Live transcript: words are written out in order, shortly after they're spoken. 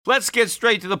Let's get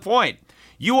straight to the point.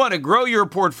 You want to grow your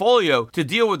portfolio to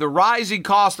deal with the rising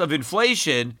cost of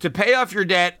inflation, to pay off your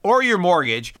debt or your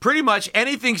mortgage, pretty much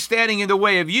anything standing in the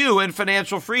way of you and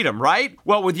financial freedom, right?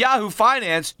 Well, with Yahoo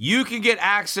Finance, you can get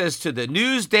access to the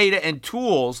news, data, and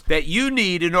tools that you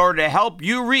need in order to help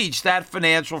you reach that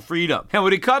financial freedom. And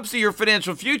when it comes to your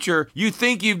financial future, you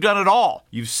think you've done it all.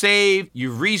 You've saved,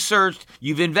 you've researched,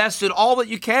 you've invested all that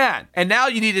you can. And now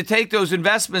you need to take those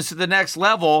investments to the next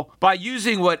level by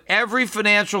using what every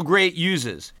financial great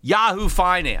uses. Yahoo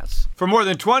Finance. For more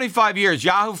than 25 years,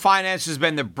 Yahoo Finance has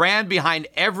been the brand behind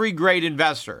every great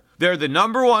investor. They're the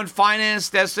 #1 finance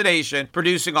destination,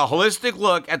 producing a holistic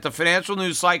look at the financial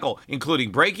news cycle,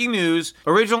 including breaking news,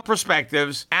 original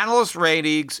perspectives, analyst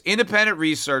ratings, independent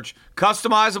research,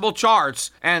 customizable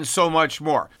charts, and so much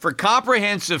more. For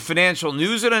comprehensive financial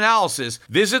news and analysis,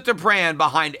 visit the brand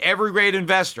behind every great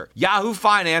investor,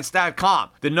 yahoofinance.com,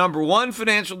 the #1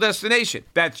 financial destination.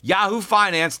 That's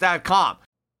yahoofinance.com.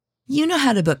 You know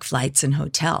how to book flights and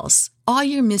hotels. All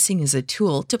you're missing is a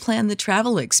tool to plan the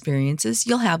travel experiences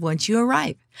you'll have once you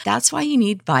arrive. That's why you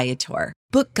need Viator.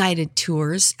 Book guided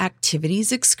tours,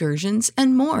 activities, excursions,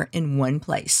 and more in one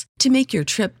place to make your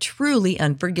trip truly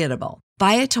unforgettable.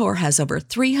 Viator has over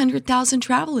 300,000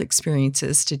 travel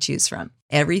experiences to choose from.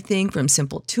 Everything from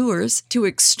simple tours to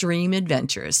extreme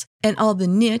adventures and all the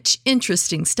niche,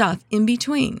 interesting stuff in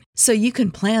between. So you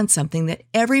can plan something that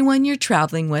everyone you're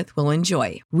traveling with will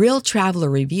enjoy. Real traveler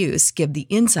reviews give the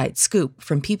inside scoop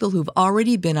from people who've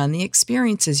already been on the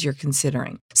experiences you're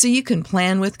considering. So you can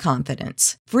plan with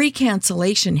confidence. Free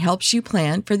cancellation helps you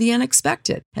plan for the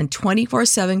unexpected. And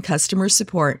 24/7 customer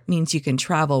support means you can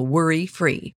travel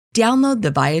worry-free. Download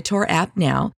the Viator app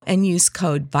now and use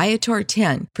code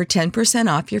Viator10 for 10%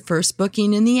 off your first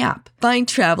booking in the app. Find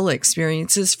travel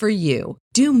experiences for you.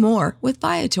 Do more with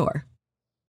Viator.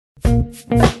 The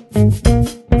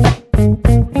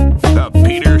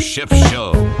Peter Schiff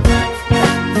Show.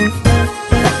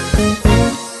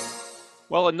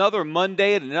 Well, another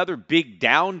Monday and another big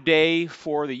down day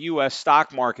for the U.S.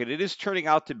 stock market. It is turning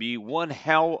out to be one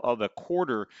hell of a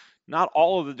quarter. Not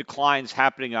all of the declines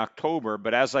happening in October,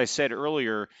 but as I said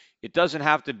earlier, it doesn't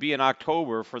have to be in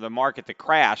October for the market to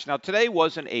crash. Now, today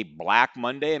wasn't a black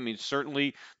Monday. I mean,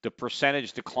 certainly the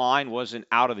percentage decline wasn't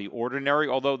out of the ordinary,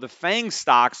 although the FANG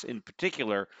stocks in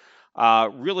particular, there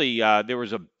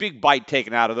was a big bite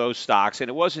taken out of those stocks. And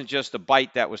it wasn't just a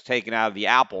bite that was taken out of the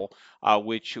apple,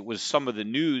 which was some of the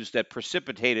news that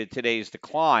precipitated today's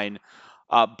decline,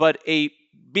 but a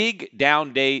big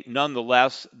down day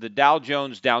nonetheless. The Dow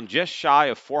Jones down just shy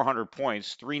of 400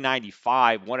 points,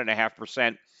 395,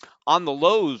 1.5%. On the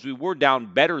lows, we were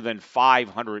down better than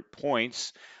 500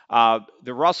 points.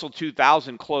 The Russell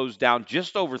 2000 closed down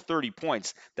just over 30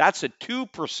 points. That's a 2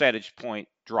 percentage point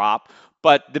drop.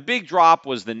 But the big drop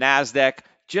was the NASDAQ,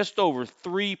 just over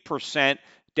 3%,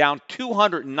 down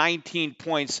 219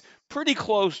 points, pretty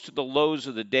close to the lows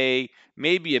of the day,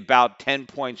 maybe about 10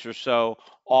 points or so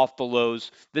off the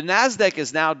lows. The NASDAQ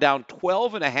is now down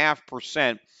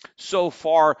 12.5% so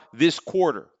far this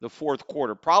quarter, the fourth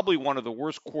quarter. Probably one of the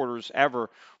worst quarters ever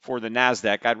for the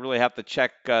NASDAQ. I'd really have to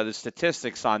check the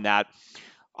statistics on that.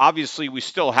 Obviously, we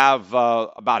still have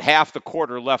about half the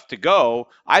quarter left to go.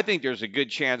 I think there's a good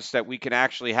chance that we can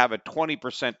actually have a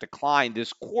 20% decline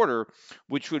this quarter,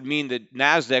 which would mean that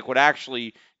NASDAQ would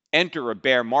actually enter a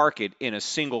bear market in a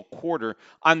single quarter.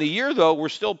 On the year, though, we're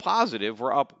still positive.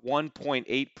 We're up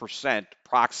 1.8%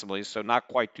 approximately, so not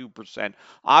quite 2%.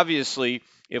 Obviously,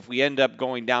 if we end up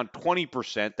going down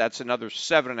 20%, that's another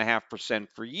 7.5%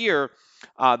 per year.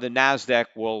 The NASDAQ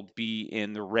will be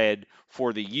in the red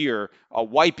for the year,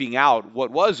 wiping out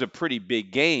what was a pretty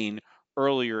big gain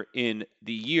earlier in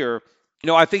the year.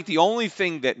 I think the only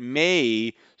thing that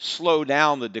may slow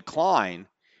down the decline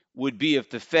would be if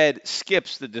the Fed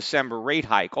skips the December rate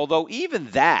hike, although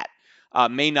even that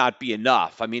may not be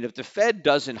enough. I mean, if the Fed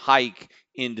doesn't hike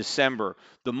in December,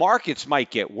 the markets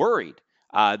might get worried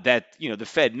that the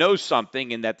Fed knows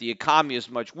something and that the economy is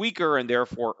much weaker and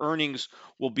therefore earnings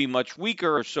will be much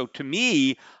weaker. So to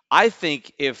me, I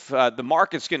think if the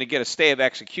market's going to get a stay of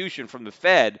execution from the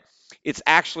Fed, it's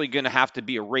actually going to have to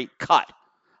be a rate cut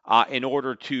in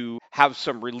order to have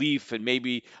some relief and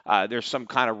maybe there's some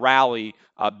kind of rally,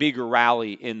 bigger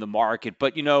rally in the market.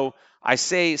 But, I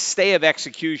say stay of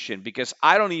execution because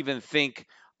I don't even think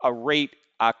a rate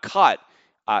cut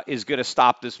is going to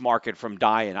stop this market from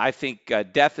dying. I think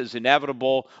death is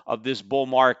inevitable of this bull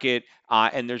market,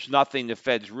 and there's nothing the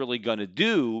Fed's really going to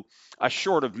do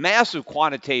short of massive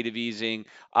quantitative easing,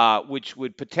 which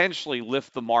would potentially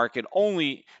lift the market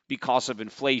only because of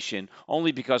inflation,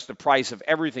 only because the price of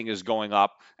everything is going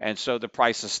up, and so the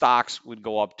price of stocks would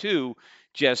go up too,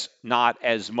 just not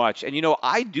as much. And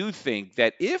I do think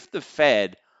that if the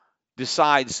Fed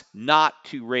decides not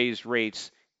to raise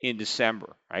rates in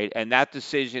December, right? And that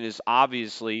decision is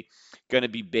obviously going to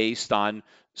be based on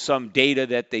some data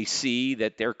that they see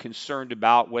that they're concerned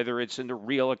about, whether it's in the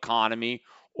real economy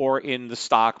or in the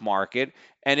stock market.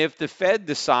 And if the Fed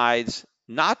decides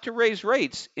not to raise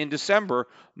rates in December,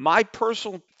 my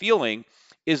personal feeling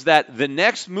is that the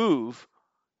next move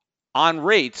on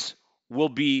rates will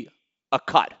be a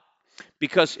cut.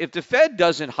 Because if the Fed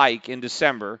doesn't hike in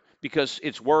December because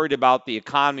it's worried about the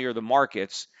economy or the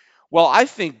markets, well, I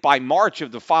think by March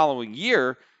of the following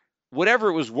year, whatever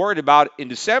it was worried about in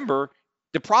December,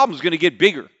 the problem is going to get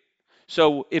bigger.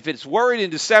 So if it's worried in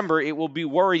December, it will be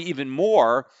worried even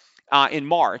more in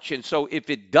March. And so if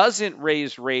it doesn't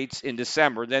raise rates in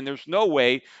December, then there's no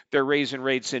way they're raising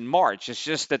rates in March. It's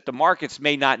just that the markets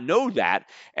may not know that.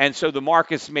 And so the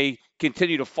markets may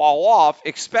continue to fall off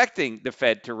expecting the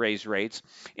Fed to raise rates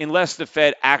unless the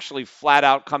Fed actually flat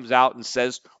out comes out and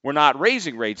says we're not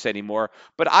raising rates anymore.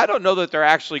 But I don't know that they're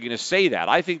actually going to say that.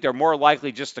 I think they're more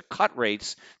likely just to cut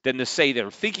rates than to say they're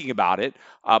thinking about it.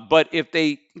 But if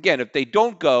they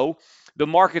don't go, the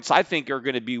markets, I think, are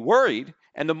going to be worried,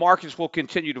 and the markets will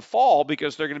continue to fall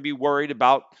because they're going to be worried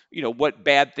about, what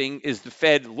bad thing is the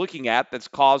Fed looking at that's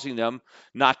causing them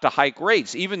not to hike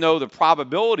rates. Even though the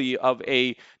probability of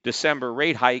a December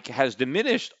rate hike has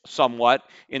diminished somewhat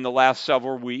in the last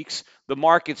several weeks, the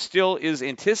market still is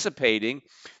anticipating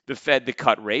the Fed to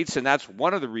cut rates, and that's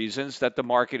one of the reasons that the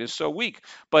market is so weak.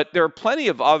 But there are plenty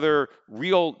of other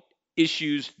real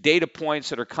issues, data points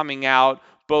that are coming out,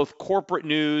 both corporate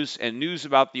news and news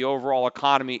about the overall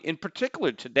economy, in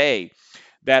particular today,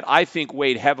 that I think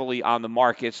weighed heavily on the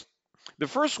markets. The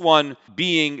first one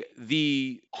being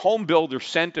the home builder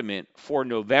sentiment for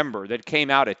November that came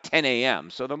out at 10 a.m.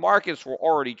 So the markets were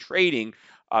already trading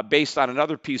based on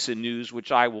another piece of news,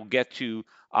 which I will get to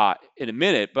in a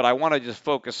minute, but I want to just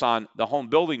focus on the home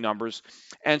building numbers.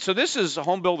 And so this is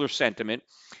home builder sentiment.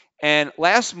 And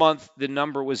last month, the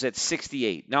number was at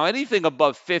 68. Now, anything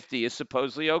above 50 is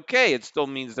supposedly okay. It still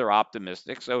means they're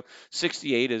optimistic. So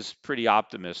 68 is pretty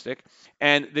optimistic.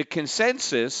 And the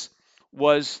consensus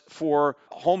was for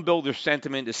home builder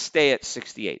sentiment to stay at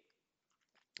 68.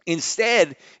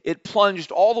 Instead, it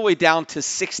plunged all the way down to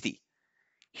 60.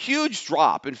 Huge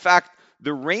drop. In fact,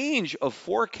 the range of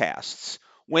forecasts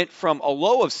went from a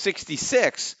low of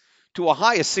 66 to a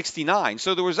high of 69.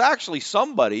 So there was actually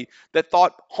somebody that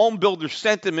thought home builder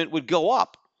sentiment would go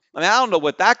up. I mean, I don't know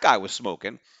what that guy was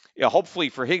smoking. Hopefully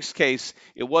for his case,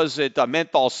 it wasn't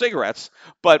menthol cigarettes,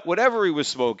 but whatever he was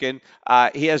smoking,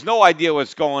 he has no idea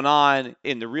what's going on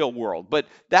in the real world. But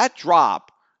that drop,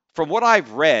 from what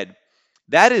I've read,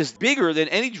 that is bigger than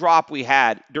any drop we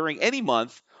had during any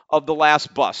month of the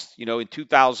last bust, in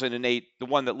 2008, the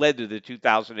one that led to the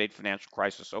 2008 financial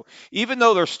crisis. So even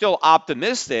though they're still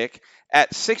optimistic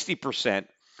at 60%,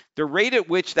 the rate at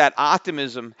which that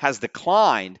optimism has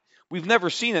declined, we've never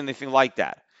seen anything like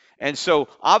that. And so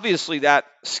obviously that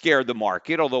scared the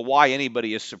market, although why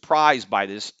anybody is surprised by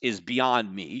this is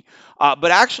beyond me.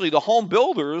 But actually the home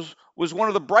builders was one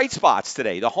of the bright spots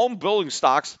today. The home building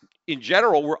stocks in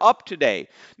general were up today.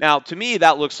 Now, to me,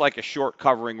 that looks like a short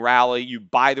covering rally. You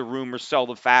buy the rumor, sell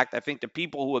the fact. I think the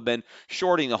people who have been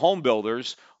shorting the home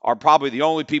builders are probably the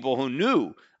only people who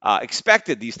knew,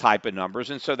 expected these type of numbers.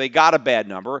 And so they got a bad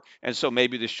number. And so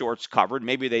maybe the shorts covered.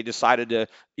 Maybe they decided to,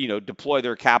 deploy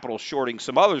their capital shorting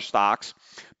some other stocks,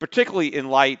 particularly in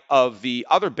light of the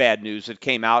other bad news that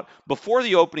came out before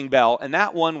the opening bell. And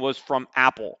that one was from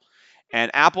Apple. And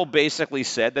Apple basically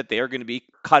said that they are going to be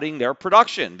cutting their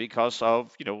production because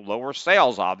of, lower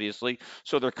sales, obviously.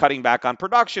 So they're cutting back on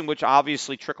production, which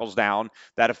obviously trickles down.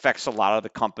 That affects a lot of the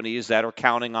companies that are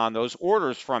counting on those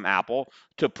orders from Apple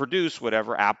to produce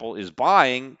whatever Apple is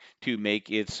buying to make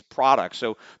its products.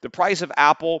 So the price of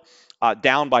Apple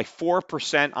down by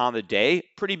 4% on the day,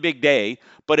 pretty big day.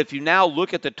 But if you now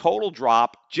look at the total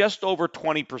drop, just over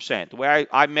 20%. The way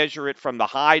I measure it from the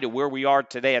high to where we are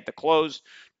today at the close,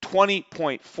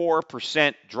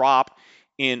 20.4% drop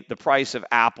in the price of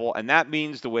Apple. And that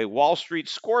means the way Wall Street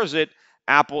scores it,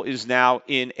 Apple is now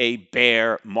in a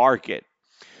bear market.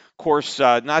 Of course,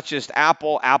 not just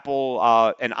Apple,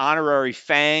 an honorary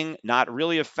FANG, not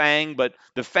really a FANG, but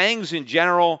the FANGs in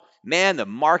general, man, the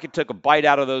market took a bite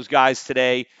out of those guys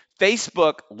today.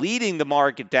 Facebook leading the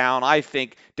market down, I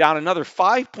think, down another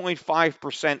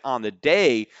 5.5% on the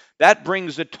day. That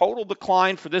brings the total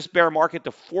decline for this bear market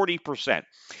to 40%.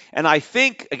 And I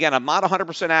think, again, I'm not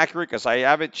 100% accurate because I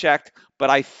haven't checked,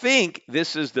 but I think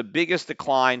this is the biggest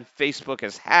decline Facebook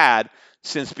has had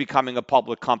since becoming a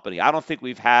public company. I don't think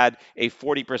we've had a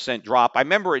 40% drop. I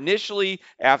remember initially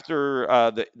after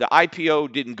the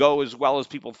IPO didn't go as well as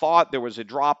people thought, there was a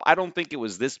drop. I don't think it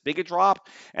was this big a drop.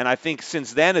 And I think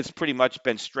since then it's pretty much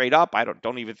been straight up. I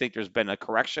don't even think there's been a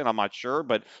correction. I'm not sure,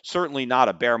 but certainly not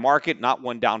a bear market, not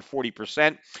one down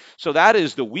 40%. So that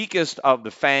is the weakest of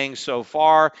the FANGs so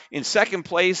far. In second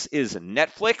place is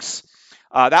Netflix.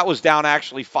 That was down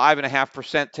actually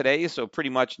 5.5% today, so pretty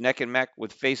much neck and neck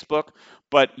with Facebook.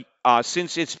 But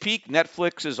since its peak,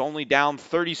 Netflix is only down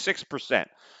 36%,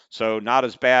 so not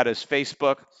as bad as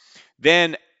Facebook.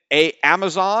 Then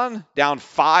Amazon down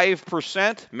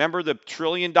 5%. Remember the $1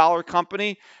 trillion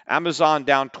company? Amazon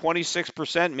down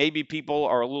 26%. Maybe people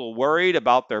are a little worried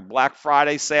about their Black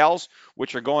Friday sales,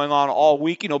 which are going on all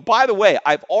week. By the way,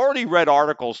 I've already read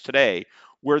articles today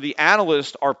where the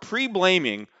analysts are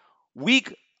pre-blaming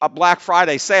weak Black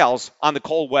Friday sales on the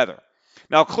cold weather.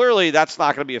 Now, clearly, that's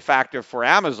not going to be a factor for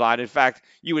Amazon. In fact,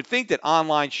 you would think that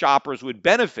online shoppers would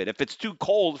benefit. If it's too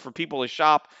cold for people to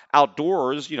shop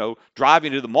outdoors,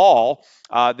 driving to the mall,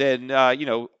 then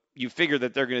you figure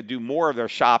that they're going to do more of their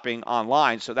shopping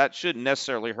online. So that shouldn't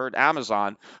necessarily hurt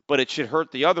Amazon, but it should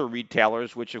hurt the other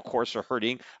retailers, which, of course, are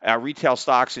hurting. Retail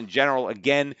stocks in general,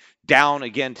 again, down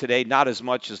again today, not as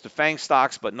much as the FANG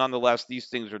stocks, but nonetheless, these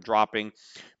things are dropping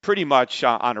pretty much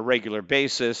on a regular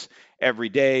basis every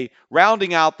day.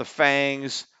 Rounding out the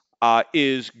FANGs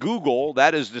is Google.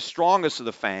 That is the strongest of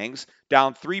the FANGs,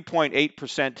 down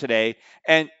 3.8% today.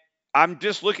 And I'm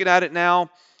just looking at it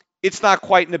now. It's not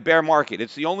quite in the bear market.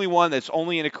 It's the only one that's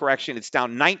only in a correction. It's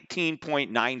down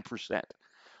 19.9%.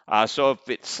 So if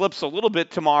it slips a little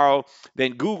bit tomorrow,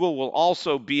 then Google will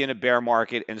also be in a bear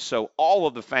market. And so all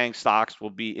of the FANG stocks will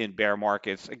be in bear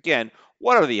markets. Again,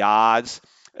 what are the odds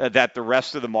that the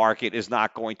rest of the market is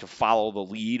not going to follow the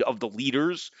lead of the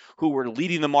leaders who were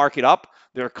leading the market up?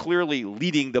 They're clearly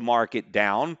leading the market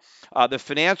down. The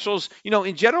financials,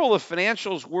 in general, the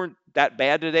financials weren't that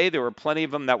bad today. There were plenty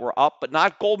of them that were up, but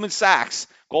not Goldman Sachs.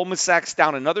 Goldman Sachs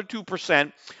down another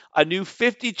 2%, a new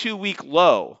 52-week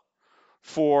low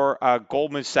for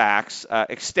Goldman Sachs,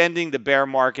 extending the bear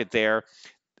market there.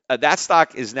 That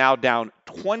stock is now down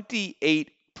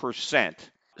 28%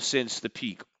 since the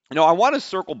peak. I want to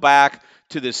circle back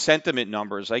to the sentiment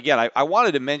numbers. Again, I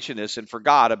wanted to mention this and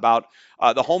forgot about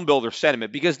the home builder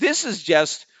sentiment, because this is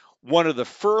just one of the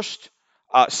first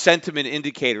sentiment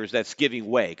indicators that's giving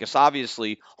way, because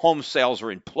obviously home sales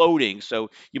are imploding. So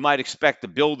you might expect the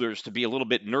builders to be a little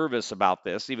bit nervous about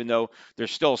this, even though they're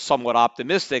still somewhat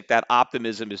optimistic. That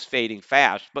optimism is fading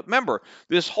fast. But remember,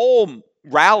 this whole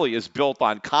rally is built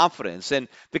on confidence, and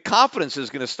the confidence is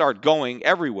going to start going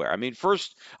everywhere. I mean,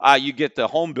 first you get the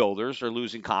home builders are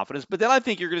losing confidence, but then I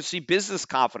think you're going to see business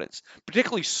confidence,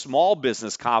 particularly small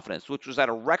business confidence, which was at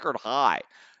a record high.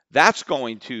 That's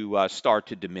going to start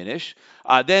to diminish.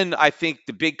 Then I think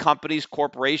the big companies,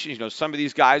 corporations, some of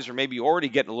these guys are maybe already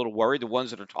getting a little worried, the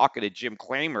ones that are talking to Jim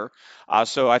Cramer.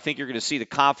 So I think you're going to see the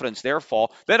confidence there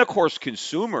fall. Then, of course,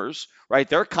 consumers, right?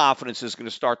 Their confidence is going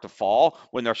to start to fall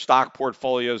when their stock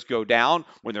portfolios go down,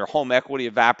 when their home equity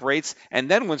evaporates, and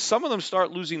then when some of them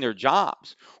start losing their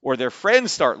jobs or their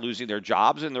friends start losing their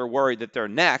jobs and they're worried that they're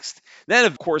next. Then,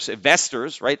 of course,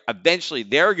 investors, right? Eventually,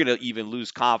 they're going to even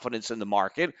lose confidence in the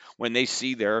market when they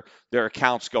see their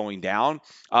accounts going down.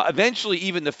 Eventually,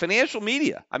 even the financial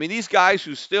media. I mean, these guys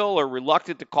who still are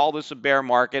reluctant to call this a bear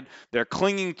market, they're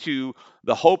clinging to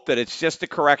the hope that it's just a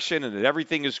correction and that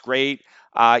everything is great.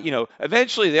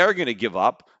 Eventually they're going to give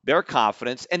up their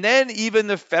confidence. And then even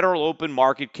the Federal Open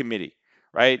Market Committee,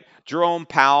 right? Jerome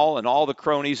Powell and all the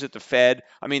cronies at the Fed.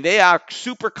 I mean, they are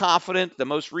super confident. The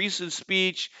most recent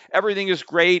speech, everything is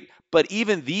great. But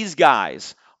even these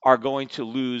guys are going to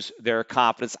lose their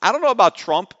confidence. I don't know about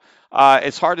Trump.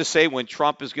 It's hard to say when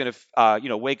Trump is going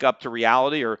to, wake up to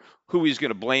reality or who he's going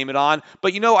to blame it on.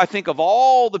 But, I think of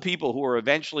all the people who are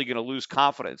eventually going to lose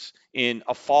confidence in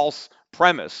a false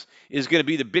premise is going to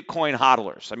be the Bitcoin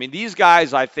hodlers. I mean, these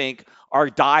guys, I think, are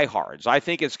diehards. I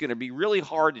think it's going to be really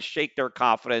hard to shake their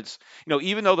confidence.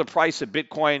 Even though the price of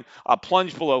Bitcoin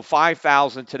plunged below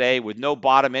 5,000 today with no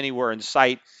bottom anywhere in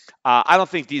sight, I don't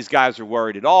think these guys are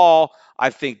worried at all. I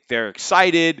think they're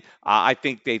excited. I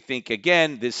think they think,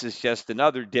 again, this is just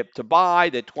another dip to buy,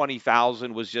 that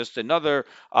 20,000 was just another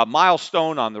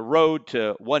milestone on the road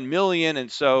to 1 million.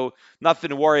 And so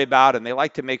nothing to worry about. And they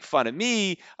like to make fun of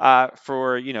me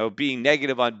for, being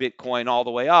negative on Bitcoin all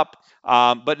the way up.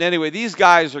 But anyway, these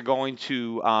guys are going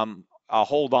to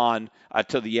hold on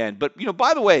to the end. But,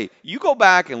 by the way, you go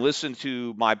back and listen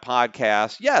to my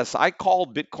podcast. Yes, I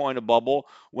called Bitcoin a bubble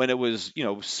when it was,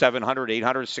 700,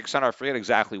 800, 600, I forget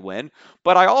exactly when.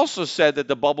 But I also said that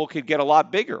the bubble could get a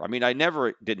lot bigger. I mean, I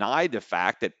never denied the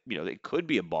fact that, it could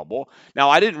be a bubble. Now,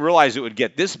 I didn't realize it would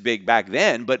get this big back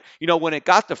then. But, when it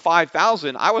got to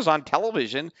 5,000, I was on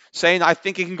television saying I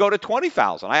think it can go to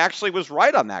 20,000. I actually was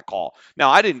right on that call.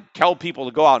 Now, I didn't tell people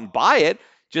to go out and buy it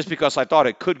just because I thought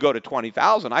it could go to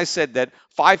 20,000. I said that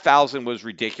 5,000 was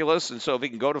ridiculous. And so if it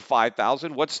can go to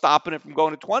 5,000, what's stopping it from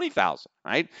going to 20,000,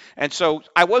 right? And so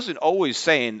I wasn't always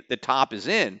saying the top is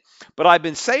in, but I've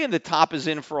been saying the top is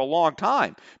in for a long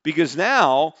time because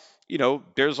now,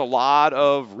 there's a lot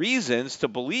of reasons to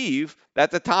believe that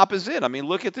the top is in. I mean,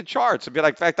 look at the charts.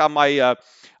 In fact, on my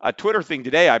Twitter thing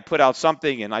today, I put out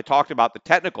something and I talked about the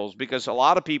technicals because a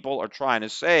lot of people are trying to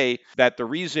say that the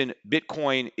reason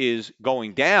Bitcoin is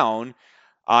going down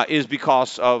is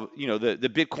because of, the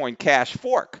Bitcoin Cash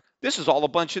fork. This is all a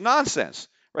bunch of nonsense,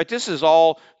 right? This is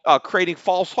all creating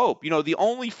false hope. The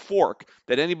only fork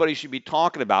that anybody should be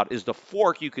talking about is the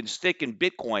fork you can stick in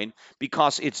Bitcoin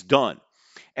because it's done.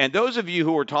 And those of you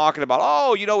who are talking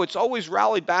about, it's always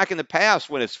rallied back in the past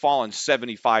when it's fallen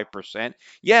 75%.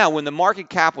 Yeah, when the market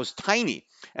cap was tiny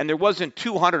and there wasn't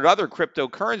 200 other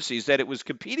cryptocurrencies that it was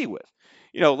competing with.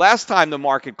 Last time the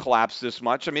market collapsed this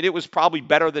much, I mean, it was probably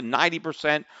better than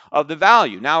 90% of the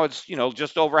value. Now it's,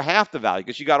 just over half the value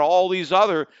because you got all these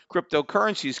other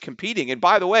cryptocurrencies competing. And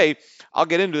by the way, I'll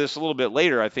get into this a little bit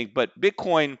later, I think, but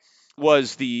Bitcoin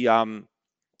was the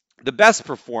best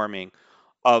performing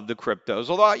of the cryptos.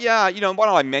 Although, why don't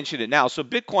I mention it now? So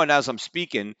Bitcoin, as I'm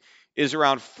speaking, is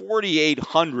around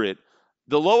 4,800.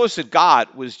 The lowest it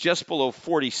got was just below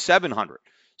 4,700.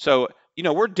 So,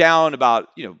 we're down about,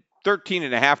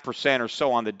 13.5% or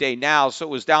so on the day now. So it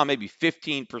was down maybe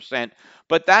 15%.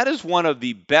 But that is one of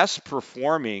the best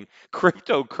performing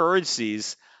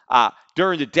cryptocurrencies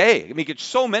during the day. I mean,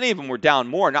 so many of them were down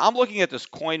more. Now, I'm looking at this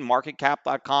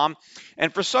coinmarketcap.com,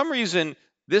 and for some reason,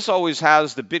 this always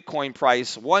has the Bitcoin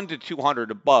price 1 to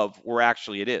 200 above where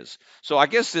actually it is. So I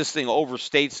guess this thing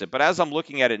overstates it. But as I'm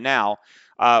looking at it now,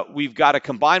 we've got a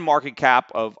combined market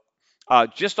cap of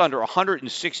just under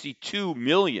 162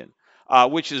 million,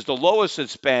 which is the lowest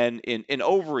it's been in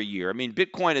over a year. I mean,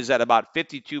 Bitcoin is at about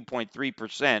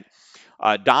 52.3%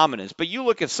 dominance. But you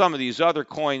look at some of these other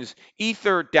coins,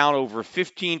 Ether down over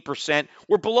 15%.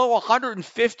 We're below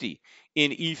 150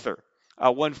 in Ether.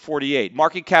 148.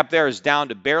 Market cap there is down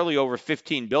to barely over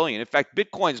 15 billion. In fact,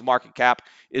 Bitcoin's market cap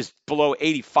is below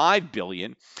 85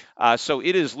 billion. So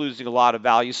it is losing a lot of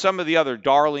value. Some of the other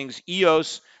darlings,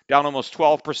 EOS down almost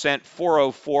 12%,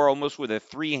 404 almost with a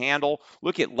 3 handle.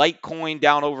 Look at Litecoin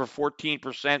down over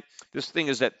 14%. This thing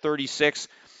is at 36.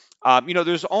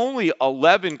 There's only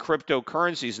 11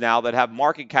 cryptocurrencies now that have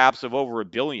market caps of over $1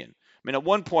 billion. I mean, at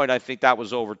one point, I think that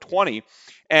was over 20.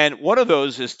 And one of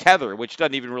those is Tether, which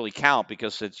doesn't even really count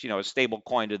because it's, a stable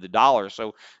coin to the dollar.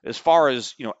 So as far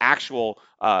as, actual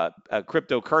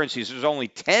cryptocurrencies, there's only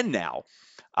 10 now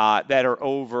that are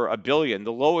over $1 billion.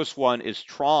 The lowest one is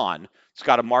Tron. It's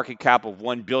got a market cap of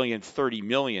 $1.03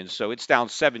 billion. So it's down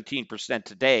 17%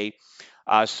 today.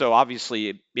 So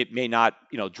obviously it may not,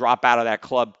 drop out of that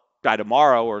club by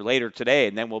tomorrow or later today,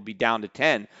 and then we'll be down to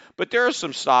 10. But there are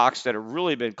some stocks that have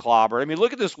really been clobbered. I mean,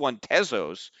 look at this one.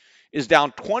 Tezos is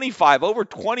down over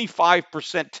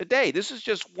 25% today. This is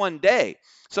just one day.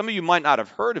 Some of you might not have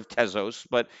heard of Tezos,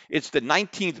 but it's the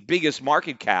 19th biggest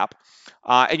market cap.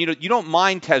 And you don't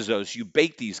mind Tezos, you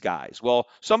bake these guys. Well,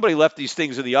 somebody left these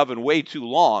things in the oven way too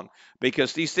long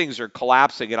because these things are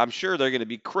collapsing, and I'm sure they're going to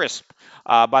be crisp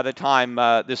by the time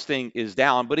this thing is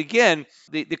down. But again,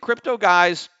 the crypto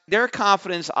guys, their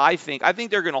confidence, I think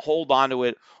they're going to hold on to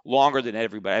it longer than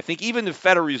everybody. I think even the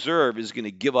Federal Reserve is going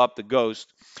to give up the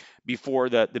ghost before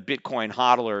the Bitcoin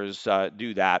hodlers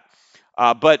do that.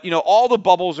 But all the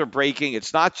bubbles are breaking.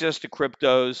 It's not just the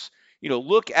cryptos.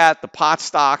 Look at the pot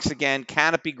stocks again.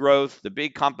 Canopy Growth, the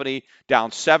big company,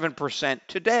 down 7%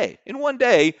 today. In one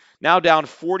day, now down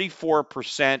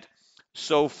 44%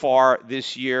 so far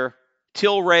this year.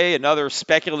 Tilray, another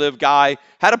speculative guy,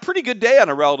 had a pretty good day on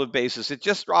a relative basis. It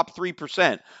just dropped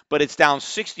 3%, but it's down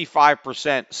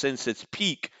 65% since its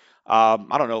peak. I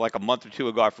don't know, like a month or two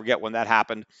ago. I forget when that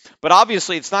happened. But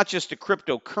obviously, it's not just the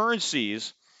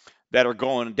cryptocurrencies that are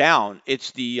going down.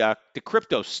 It's the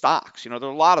crypto stocks. There are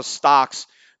a lot of stocks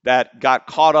that got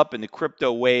caught up in the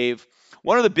crypto wave.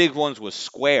 One of the big ones was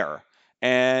Square.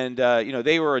 And,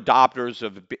 they were adopters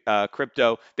of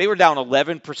crypto. They were down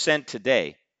 11%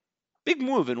 today. Big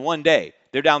move in one day.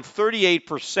 They're down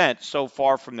 38% so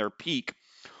far from their peak.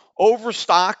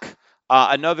 Overstock,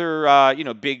 another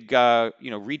big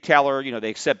retailer. They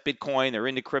accept Bitcoin. They're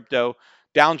into crypto.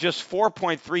 Down just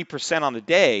 4.3% on the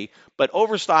day, but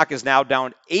Overstock is now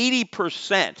down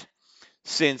 80%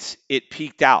 since it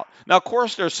peaked out. Now, of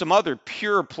course, there's some other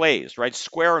pure plays, right?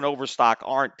 Square and Overstock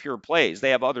aren't pure plays. They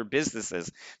have other businesses.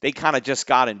 They kind of just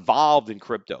got involved in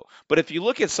crypto. But if you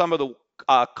look at some of the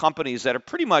companies that are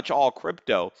pretty much all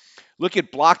crypto, look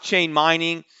at blockchain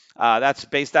mining. That's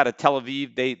based out of Tel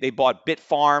Aviv. They bought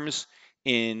Bitfarms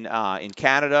in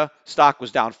Canada. Stock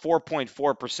was down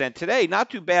 4.4% today. Not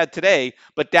too bad today,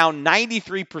 but down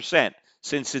 93%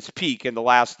 since its peak in the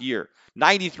last year.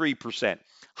 93%.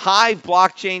 Hive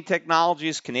Blockchain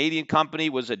Technologies, Canadian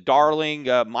company, was a darling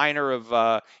miner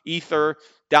of Ether,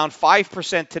 down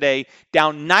 5% today,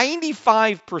 down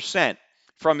 95%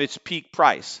 from its peak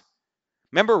price.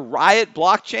 Remember Riot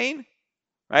Blockchain,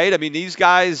 right? I mean, these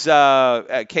guys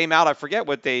came out, I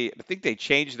think they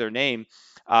changed their name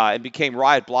and became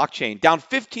Riot Blockchain, down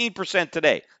 15%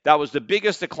 today. That was the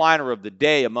biggest decliner of the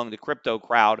day among the crypto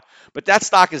crowd, but that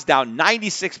stock is down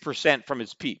 96% from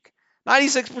its peak.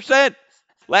 96%.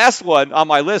 Last one on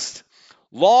my list,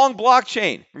 Long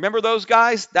Blockchain. Remember those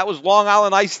guys? That was Long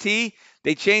Island Iced Tea.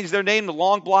 They changed their name to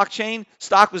Long Blockchain.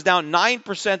 Stock was down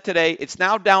 9% today. It's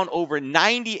now down over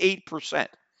 98%.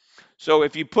 So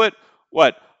if you put,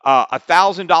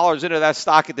 $1,000 into that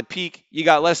stock at the peak, you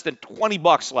got less than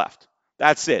 $20 left.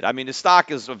 That's it. I mean, the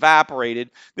stock is evaporated.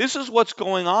 This is what's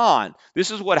going on.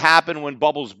 This is what happened when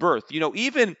bubbles burst.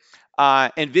 Even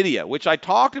NVIDIA, which I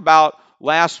talked about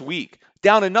last week,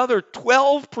 down another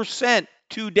 12%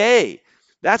 today.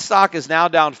 That stock is now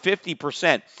down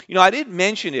 50%. I didn't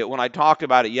mention it when I talked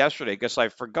about it yesterday because I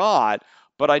forgot,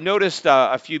 but I noticed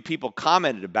a few people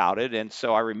commented about it, and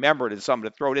so I remembered it, so I'm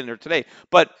going to throw it in there today.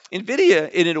 But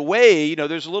NVIDIA, in a way,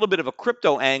 there's a little bit of a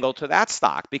crypto angle to that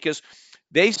stock because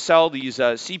they sell these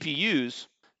CPUs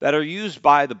that are used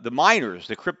by the miners,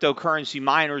 the cryptocurrency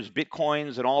miners,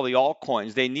 Bitcoins, and all the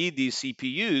altcoins. They need these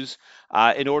CPUs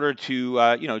in order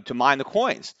to mine the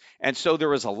coins. And so there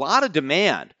was a lot of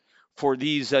demand for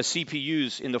these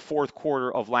CPUs in the fourth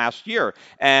quarter of last year.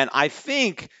 And I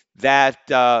think that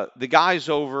the guys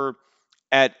over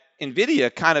at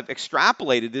NVIDIA kind of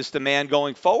extrapolated this demand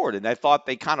going forward, and I thought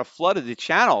they kind of flooded the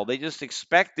channel. They just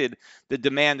expected the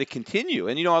demand to continue.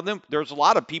 And, there's a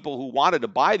lot of people who wanted to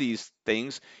buy these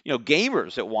things,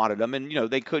 gamers that wanted them, and,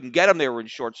 they couldn't get them. They were in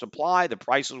short supply. The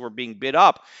prices were being bid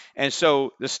up. And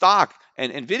so the stock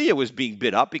and NVIDIA was being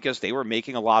bid up because they were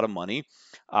making a lot of money,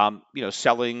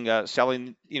 selling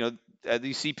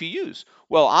these CPUs.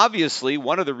 Well, obviously,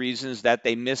 one of the reasons that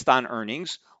they missed on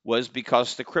earnings was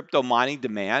because the crypto mining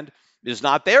demand is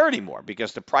not there anymore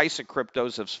because the price of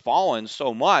cryptos has fallen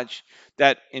so much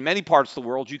that in many parts of the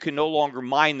world, you can no longer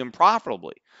mine them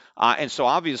profitably. And so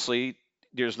obviously,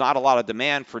 there's not a lot of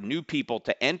demand for new people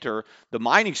to enter the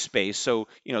mining space. So,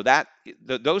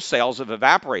 those sales have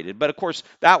evaporated. But of course,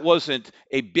 that wasn't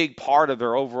a big part of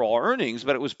their overall earnings,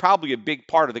 but it was probably a big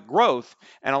part of the growth.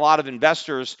 And a lot of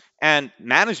investors and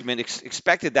management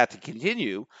expected that to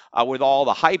continue with all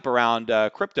the hype around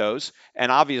cryptos.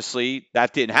 And obviously,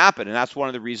 that didn't happen. And that's one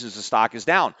of the reasons the stock is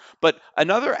down. But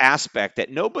another aspect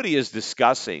that nobody is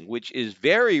discussing, which is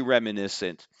very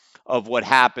reminiscent of what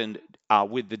happened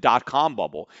with the dot-com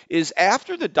bubble, is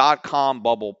after the dot-com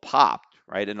bubble popped,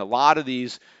 right, and a lot of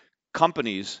these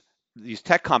companies, these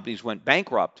tech companies went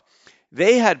bankrupt,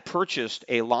 they had purchased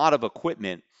a lot of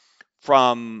equipment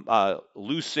from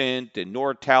Lucent and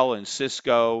Nortel and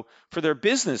Cisco for their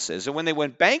businesses. And when they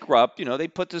went bankrupt, they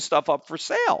put this stuff up for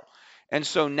sale. And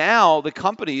so now the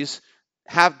companies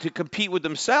have to compete with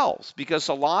themselves because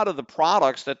a lot of the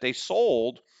products that they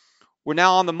sold were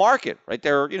now on the market, right?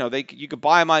 You could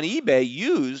buy them on eBay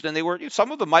used, and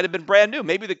some of them might have been brand new.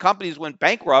 Maybe the companies went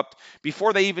bankrupt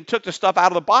before they even took the stuff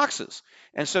out of the boxes.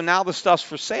 And so now the stuff's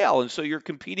for sale. And so you're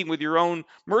competing with your own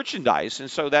merchandise.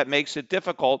 And so that makes it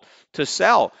difficult to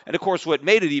sell. And of course, what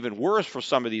made it even worse for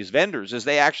some of these vendors is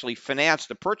they actually financed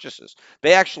the purchases.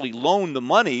 They actually loaned the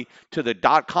money to the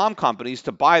dot-com companies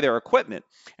to buy their equipment.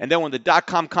 And then when the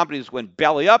dot-com companies went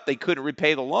belly up, they couldn't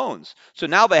repay the loans. So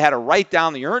now they had to write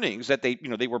down the earnings that they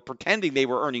were pretending they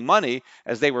were earning money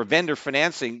as they were vendor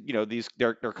financing,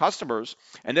 their customers.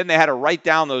 And then they had to write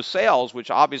down those sales,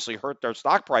 which obviously hurt their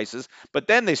stock prices. But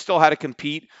then they still had to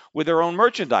compete with their own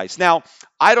merchandise. Now,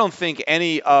 I don't think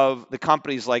any of the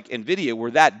companies like NVIDIA were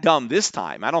that dumb this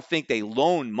time. I don't think they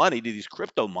loaned money to these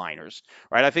crypto miners,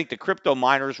 right? I think the crypto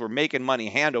miners were making money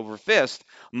hand over fist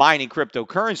mining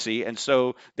cryptocurrency. And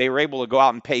so they were able to go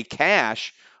out and pay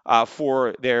cash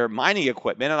for their mining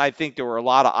equipment. And I think there were a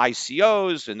lot of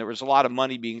ICOs and there was a lot of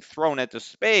money being thrown at the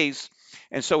space.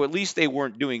 And so at least they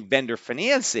weren't doing vendor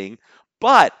financing.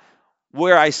 But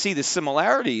where I see the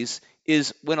similarities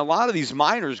is when a lot of these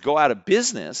miners go out of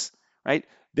business, right?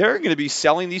 They're going to be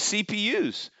selling these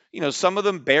CPUs. Some of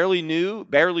them barely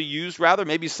used rather,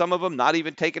 maybe some of them not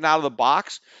even taken out of the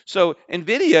box. So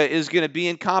NVIDIA is going to be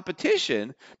in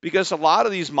competition because a lot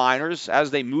of these miners,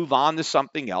 as they move on to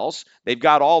something else, they've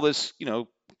got all this,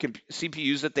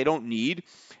 CPUs that they don't need.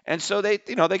 And so they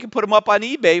can put them up on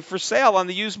eBay for sale on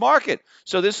the used market.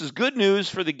 So this is good news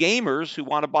for the gamers who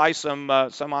want to buy some on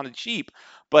the cheap,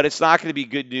 but it's not going to be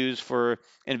good news for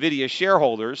NVIDIA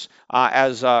shareholders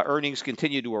as earnings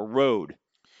continue to erode.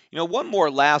 One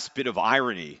more last bit of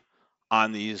irony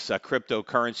on these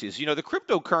cryptocurrencies. The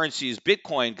cryptocurrencies,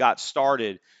 Bitcoin got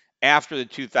started after the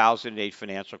 2008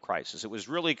 financial crisis. It was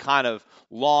really kind of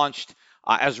launched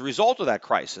as a result of that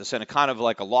crisis and a kind of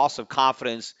like a loss of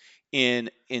confidence in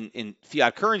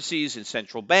fiat currencies and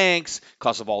central banks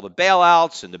because of all the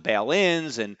bailouts and the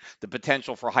bail-ins and the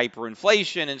potential for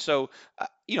hyperinflation. And so,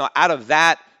 out of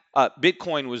that,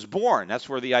 Bitcoin was born. That's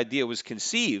where the idea was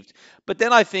conceived. But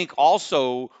then I think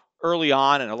also early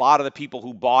on, and a lot of the people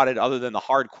who bought it, other than the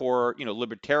hardcore,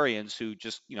 libertarians who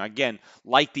just, again,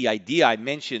 like the idea, I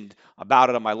mentioned about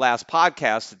it on my last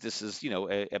podcast that this is,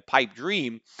 a pipe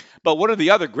dream. But one of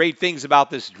the other great things about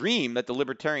this dream that the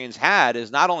libertarians had is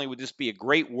not only would this be a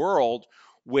great world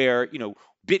where,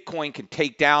 Bitcoin can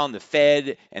take down the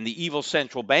Fed and the evil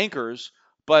central bankers,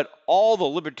 but all the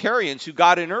libertarians who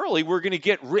got in early were going to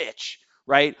get rich.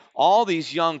 Right? All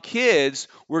these young kids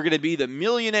were going to be the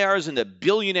millionaires and the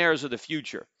billionaires of the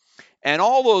future. And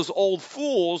all those old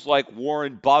fools like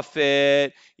Warren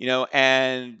Buffett,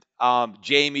 and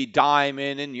Jamie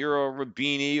Dimon and Euro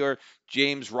Rabini or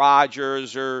James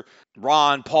Rogers or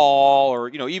Ron Paul or,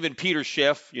 even Peter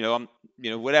Schiff,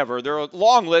 whatever. There are a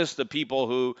long list of people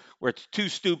who were too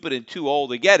stupid and too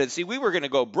old to get it. See, we were going to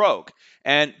go broke.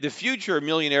 And the future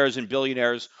millionaires and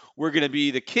billionaires were going to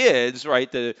be the kids,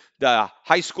 right? The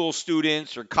high school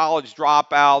students or college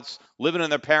dropouts living in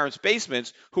their parents'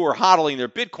 basements who are hodling their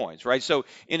Bitcoins, right? So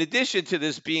in addition to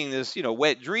this being this,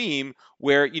 wet dream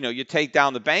where, you take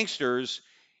down the banksters,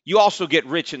 you also get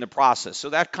rich in the process. So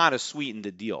that kind of sweetened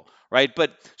the deal, right?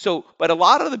 But a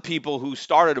lot of the people who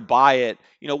started to buy it,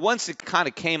 once it kind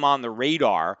of came on the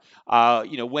radar,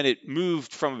 when it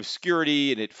moved from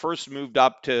obscurity and it first moved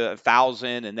up to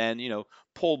 1,000 and then,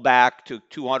 pulled back to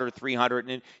 200, 300,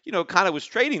 and, kind of was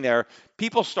trading there,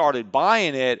 people started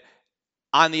buying it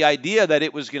on the idea that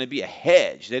it was going to be a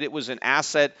hedge, that it was an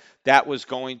asset that was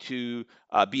going to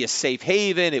be a safe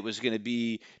haven. It was going to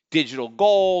be digital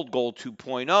gold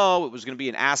 2.0. It was going to be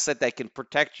an asset that can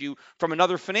protect you from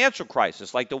another financial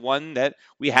crisis like the one that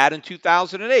we had in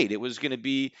 2008. It was going to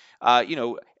be,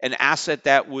 an asset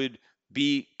that would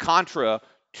be contra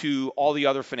to all the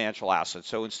other financial assets.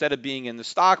 So instead of being in the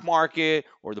stock market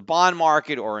or the bond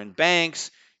market or in banks,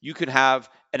 you could have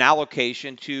an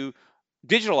allocation to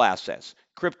digital assets,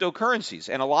 cryptocurrencies.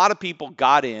 And a lot of people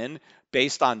got in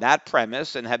based on that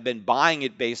premise and have been buying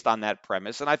it based on that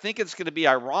premise. And I think it's going to be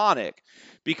ironic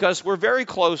because we're very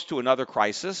close to another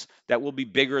crisis that will be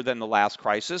bigger than the last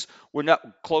crisis. We're not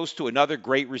close to another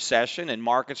great recession and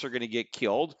markets are going to get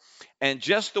killed. And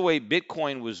just the way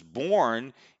Bitcoin was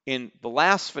born in the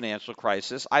last financial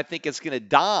crisis, I think it's going to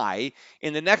die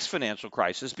in the next financial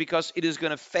crisis because it is going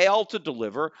to fail to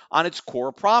deliver on its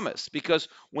core promise. Because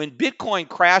when Bitcoin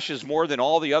crashes more than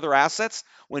all the other assets,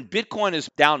 when Bitcoin is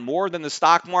down more than the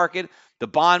stock market, the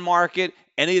bond market,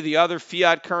 any of the other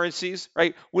fiat currencies,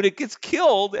 right? When it gets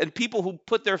killed and people who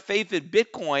put their faith in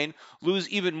Bitcoin lose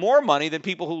even more money than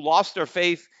people who lost their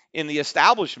faith in the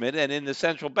establishment and in the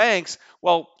central banks,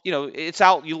 well, it's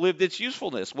out, you lived its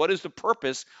usefulness. What is the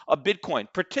purpose of Bitcoin?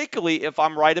 Particularly if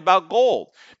I'm right about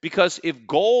gold. Because if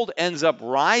gold ends up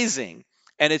rising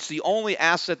and it's the only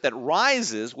asset that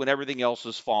rises when everything else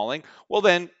is falling, well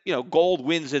then, gold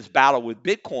wins its battle with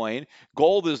Bitcoin.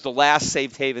 Gold is the last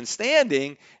safe haven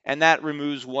standing, and that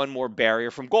removes one more barrier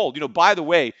from gold. By the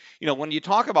way, when you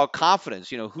talk about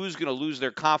confidence, who's going to lose their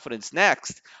confidence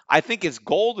next? I think it's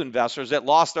gold investors that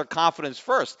lost their confidence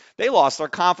first. They lost their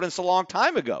confidence a long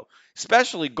time ago,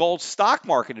 especially gold stock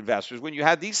market investors. When you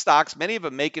had these stocks, many of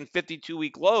them making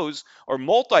 52-week lows or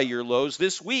multi-year lows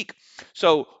this week.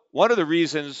 So one of the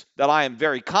reasons that I am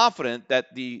very confident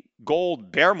that the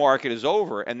gold bear market is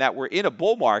over and that we're in a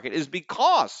bull market is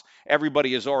because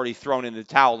everybody has already thrown in the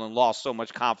towel and lost so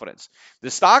much confidence. The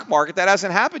stock market, that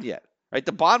hasn't happened yet, right?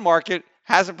 The bond market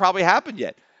hasn't probably happened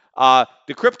yet. The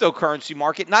cryptocurrency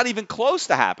market, not even close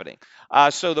to happening.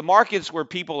 So the markets where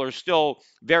people are still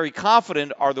very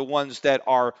confident are the ones that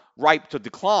are ripe to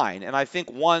decline. And I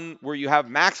think one where you have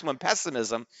maximum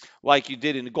pessimism, like you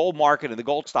did in the gold market and the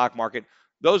gold stock market,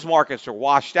 those markets are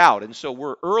washed out. And so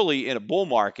we're early in a bull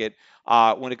market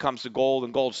when it comes to gold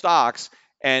and gold stocks,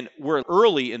 and we're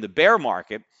early in the bear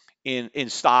market in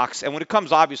stocks. And when it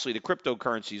comes obviously to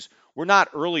cryptocurrencies, we're not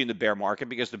early in the bear market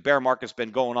because the bear market's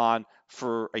been going on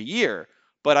for a year.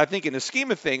 But I think in the scheme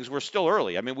of things, we're still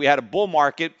early. I mean, we had a bull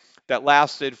market that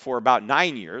lasted for about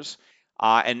 9 years,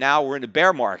 and now we're in the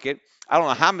bear market. I don't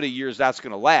know how many years that's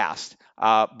going to last,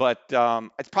 but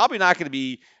it's probably not going to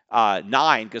be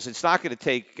 9 because it's not going to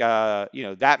take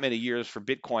that many years for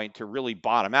Bitcoin to really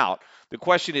bottom out. The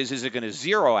question is it going to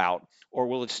zero out, or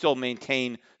will it still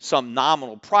maintain some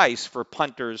nominal price for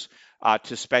punters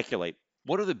to speculate?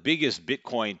 One of the biggest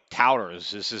Bitcoin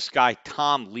touters is this guy,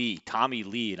 Tommy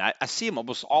Lee. And I see him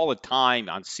almost all the time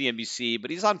on CNBC,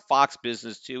 but he's on Fox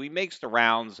Business too. He makes the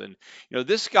rounds. And,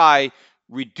 this guy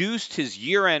reduced his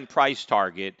year-end price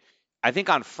target, I think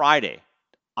on Friday,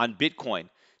 on Bitcoin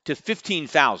to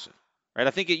 15,000. Right?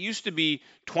 I think it used to be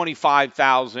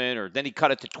 25,000, or then he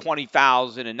cut it to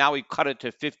 20,000, and now he cut it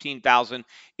to 15,000.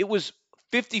 It was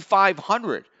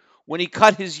 5,500 when he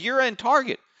cut his year-end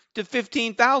target to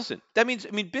 15,000. That means,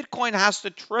 Bitcoin has to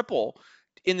triple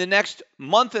in the next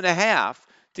month and a half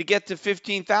to get to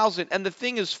 15,000, and the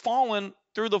thing has fallen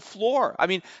through the floor.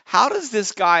 How does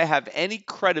this guy have any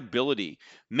credibility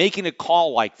making a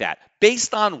call like that?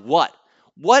 Based on what?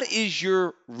 What is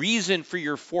your reason for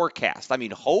your forecast?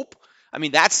 Hope?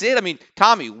 That's it.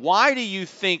 Tommy, why do you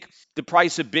think the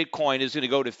price of Bitcoin is going to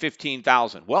go to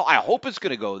 15,000? Well, I hope it's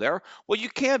going to go there. Well, you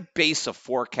can't base a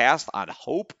forecast on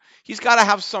hope. He's got to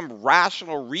have some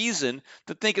rational reason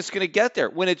to think it's going to get there.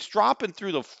 When it's dropping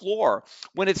through the floor,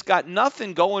 when it's got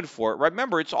nothing going for it,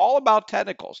 remember, it's all about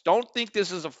technicals. Don't think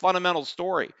this is a fundamental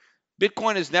story.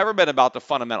 Bitcoin has never been about the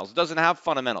fundamentals. It doesn't have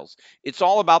fundamentals. It's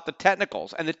all about the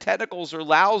technicals, and the technicals are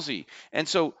lousy. And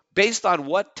so based on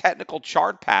what technical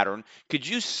chart pattern could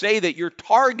you say that your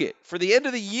target for the end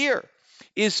of the year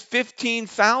is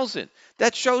 15,000?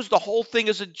 That shows the whole thing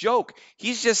is a joke.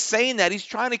 He's just saying that. He's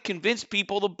trying to convince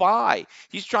people to buy.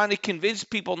 He's trying to convince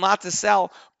people not to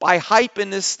sell by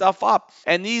hyping this stuff up.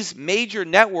 And these major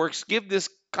networks give this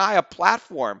guy a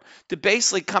platform to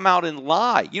basically come out and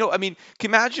lie. Can you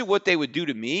imagine what they would do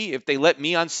to me if they let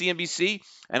me on CNBC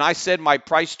and I said my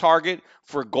price target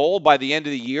for gold by the end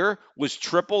of the year was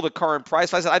triple the current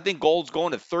price? I said, I think gold's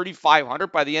going to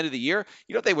 3,500 by the end of the year.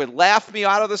 They would laugh me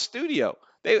out of the studio.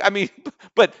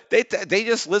 But they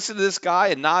just listen to this guy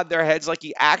and nod their heads like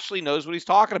he actually knows what he's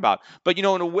talking about. But, in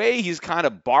a way, he's kind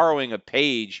of borrowing a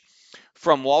page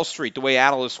from Wall Street, the way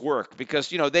analysts work, because,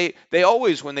 they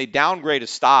always, when they downgrade a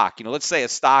stock, let's say a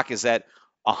stock is at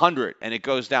 100 and it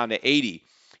goes down to 80,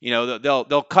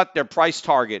 they'll cut their price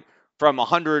target from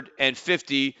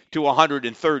 150 to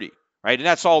 130, right? And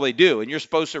that's all they do. And you're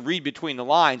supposed to read between the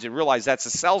lines and realize that's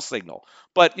a sell signal.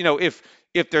 But,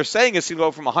 if they're saying it's going to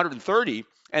go from 130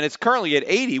 and it's currently at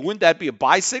 80, wouldn't that be a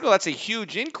buy signal? That's a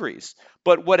huge increase.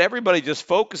 But what everybody just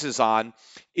focuses on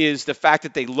is the fact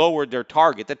that they lowered their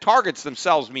target. The targets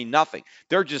themselves mean nothing.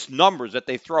 They're just numbers that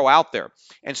they throw out there.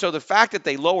 And so the fact that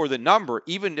they lower the number,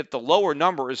 even if the lower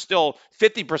number is still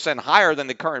 50% higher than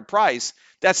the current price,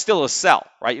 that's still a sell,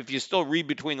 right? If you still read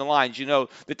between the lines, you know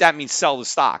that means sell the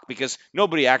stock, because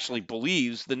nobody actually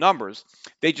believes the numbers.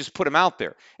 They just put them out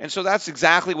there. And so that's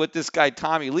exactly what this guy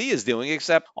Tommy Lee is doing,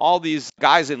 except all these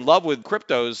guys in love with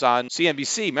cryptos on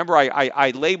CNBC. Remember,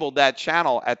 I labeled that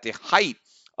channel at the height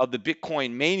of the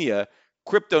Bitcoin mania,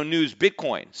 Crypto News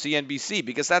Bitcoin, CNBC,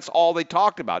 because that's all they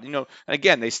talked about. And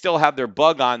again, they still have their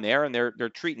bug on there, and they're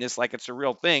treating this like it's a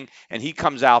real thing. And he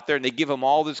comes out there and they give him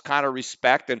all this kind of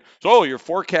respect. And so, your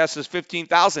forecast is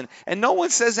 15,000, and no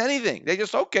one says anything. They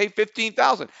just, okay,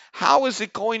 15,000. How is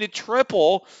it going to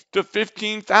triple to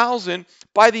 15,000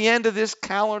 by the end of this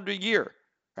calendar year,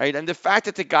 right? And the fact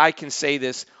that the guy can say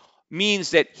this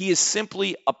means that he is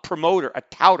simply a promoter, a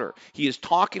touter. He is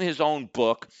talking his own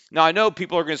book. Now, I know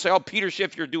people are going to say, oh, Peter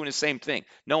Schiff, you're doing the same thing.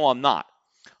 No, I'm not.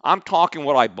 I'm talking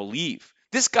what I believe.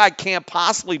 This guy can't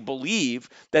possibly believe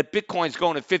that Bitcoin's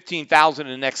going to 15,000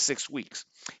 in the next 6 weeks.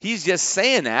 He's just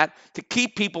saying that to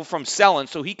keep people from selling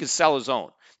so he can sell his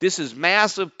own. This is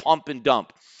massive pump and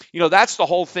dump. That's the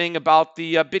whole thing about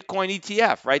the Bitcoin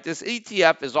ETF, right? This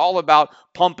ETF is all about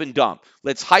pump and dump.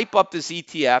 Let's hype up this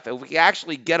ETF. If we can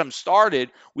actually get them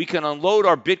started, we can unload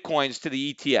our Bitcoins to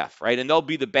the ETF, right? And they'll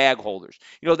be the bag holders.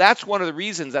 That's one of the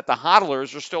reasons that the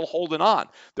hodlers are still holding on.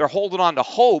 They're holding on to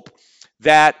hope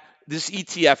that this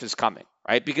ETF is coming,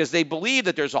 right? Because they believe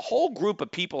that there's a whole group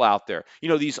of people out there,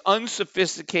 these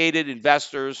unsophisticated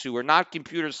investors who are not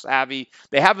computer savvy.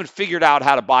 They haven't figured out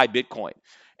how to buy Bitcoin.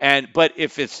 But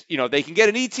if it's, they can get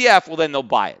an ETF, well, then they'll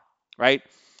buy it, right?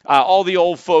 All the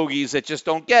old fogies that just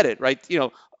don't get it, right?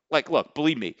 Look,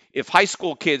 believe me, if high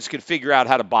school kids can figure out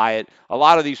how to buy it, a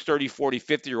lot of these 30, 40,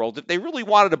 50-year-olds, if they really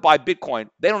wanted to buy Bitcoin,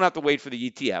 they don't have to wait for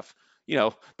the ETF.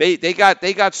 They got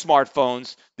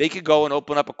smartphones. They could go and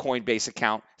open up a Coinbase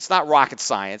account. It's not rocket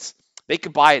science. They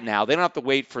could buy it now. They don't have to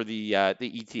wait for the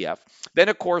ETF. Then,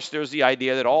 of course, there's the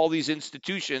idea that all these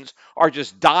institutions are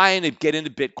just dying to get into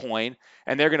Bitcoin,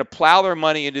 and they're going to plow their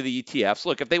money into the ETFs.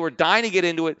 Look, if they were dying to get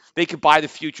into it, they could buy the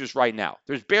futures right now.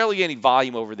 There's barely any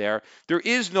volume over there. There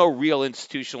is no real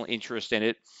institutional interest in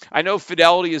it. I know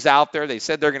Fidelity is out there. They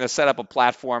said they're going to set up a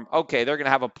platform. Okay, they're going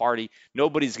to have a party.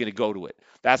 Nobody's going to go to it.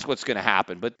 That's what's going to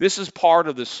happen. But this is part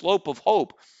of the slope of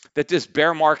hope that this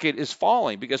bear market is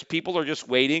falling because people are just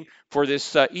waiting for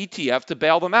this ETF to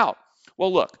bail them out.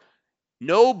 Well, look,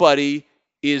 nobody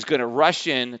is going to rush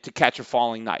in to catch a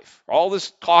falling knife. All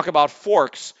this talk about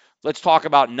forks, let's talk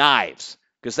about knives,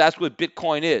 because that's what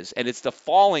Bitcoin is. And it's the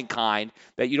falling kind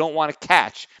that you don't want to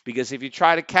catch, because if you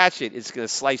try to catch it, it's going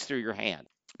to slice through your hand.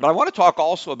 But I want to talk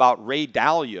also about Ray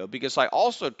Dalio, because I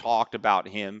also talked about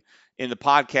him in the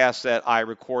podcast that I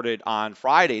recorded on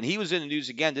Friday. And he was in the news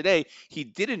again today. He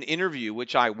did an interview,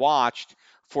 which I watched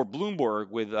for Bloomberg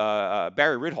with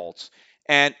Barry Ritholtz.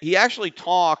 And he actually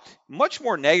talked much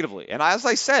more negatively. And as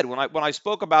I said, when I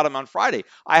spoke about him on Friday,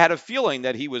 I had a feeling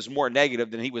that he was more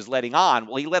negative than he was letting on.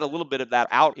 Well, he let a little bit of that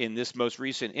out in this most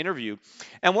recent interview.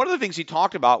 And one of the things he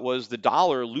talked about was the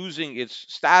dollar losing its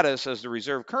status as the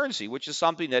reserve currency, which is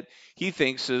something that he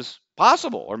thinks is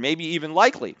possible or maybe even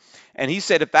likely. And he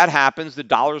said if that happens, the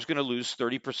dollar is going to lose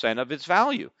 30% of its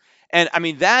value. And I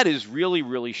mean, that is really,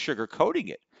 really sugarcoating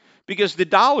it. Because the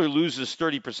dollar loses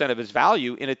 30% of its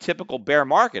value in a typical bear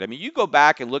market. I mean, you go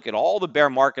back and look at all the bear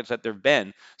markets that there have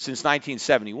been since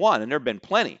 1971, and there have been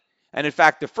plenty. And in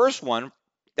fact, the first one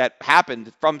that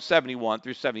happened from 71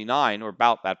 through 79, or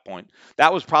about that point,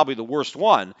 that was probably the worst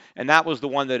one. And that was the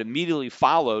one that immediately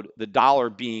followed the dollar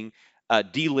being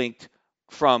delinked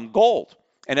from gold.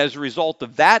 And as a result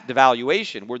of that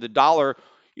devaluation, where the dollar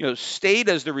stayed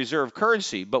as the reserve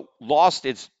currency, but lost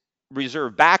its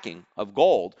reserve backing of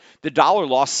gold, the dollar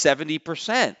lost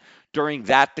 70% during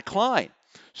that decline.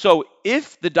 So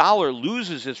if the dollar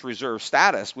loses its reserve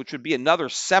status, which would be another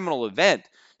seminal event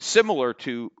similar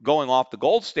to going off the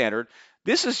gold standard,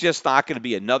 this is just not going to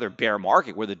be another bear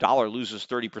market where the dollar loses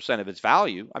 30% of its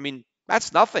value. I mean,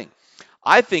 that's nothing.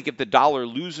 I think if the dollar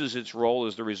loses its role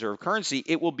as the reserve currency,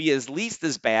 it will be at least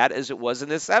as bad as it was in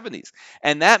the 70s.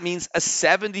 And that means a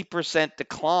 70%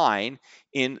 decline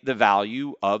in the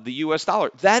value of the US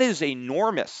dollar. That is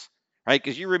enormous, right?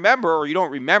 Because you remember, or you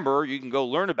don't remember, you can go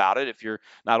learn about it if you're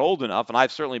not old enough, and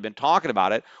I've certainly been talking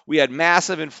about it. We had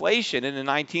massive inflation in the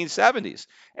 1970s,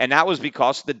 and that was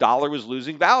because the dollar was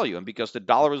losing value. And because the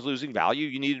dollar was losing value,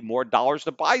 you needed more dollars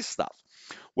to buy stuff.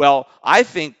 Well, I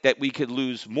think that we could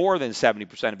lose more than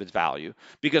 70% of its value,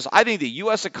 because I think the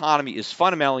U.S. economy is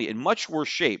fundamentally in much worse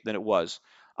shape than it was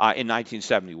in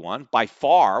 1971. By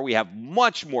far, we have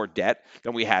much more debt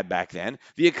than we had back then.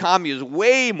 The economy is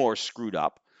way more screwed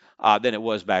up than it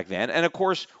was back then. And of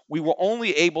course, we were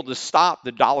only able to stop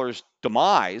the dollar's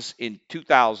demise in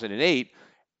 2008,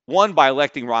 one, by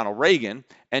electing Ronald Reagan,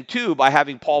 and two, by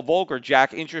having Paul Volcker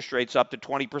jack interest rates up to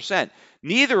 20%.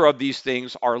 Neither of these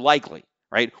things are likely.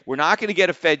 Right? We're not going to get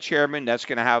a Fed chairman that's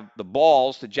going to have the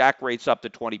balls to jack rates up to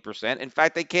 20%. In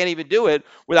fact, they can't even do it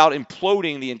without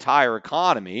imploding the entire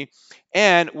economy.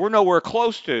 And we're nowhere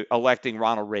close to electing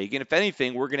Ronald Reagan. If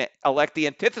anything, we're going to elect the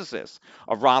antithesis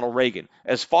of Ronald Reagan.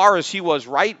 As far as he was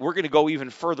right, we're going to go even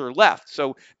further left.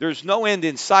 So there's no end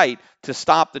in sight to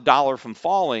stop the dollar from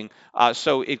falling.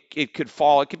 So it could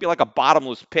fall. It could be like a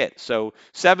bottomless pit. So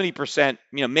 70%,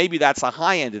 maybe that's a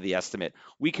high end of the estimate.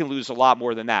 We can lose a lot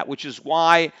more than that, which is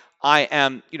why I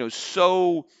am,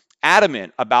 so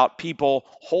adamant about people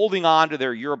holding on to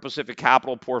their Euro-Pacific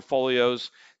capital portfolios,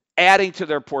 adding to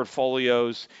their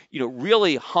portfolios,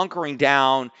 really hunkering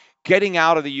down, getting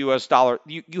out of the U.S. dollar.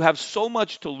 You have so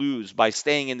much to lose by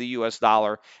staying in the U.S.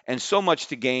 dollar and so much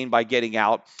to gain by getting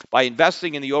out, by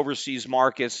investing in the overseas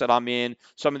markets that I'm in,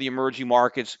 some of the emerging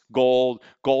markets, gold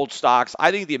stocks.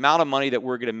 I think the amount of money that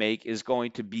we're going to make is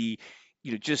going to be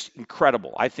just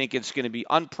incredible. I think it's going to be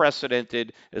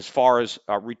unprecedented as far as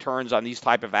returns on these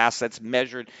type of assets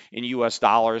measured in U.S.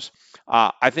 dollars.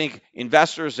 I think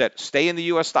investors that stay in the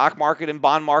U.S. stock market and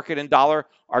bond market in dollar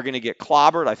are going to get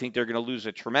clobbered. I think they're going to lose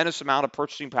a tremendous amount of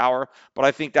purchasing power, but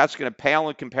I think that's going to pale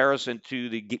in comparison to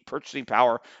the purchasing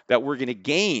power that we're going to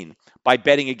gain by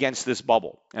betting against this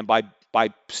bubble and by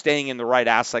staying in the right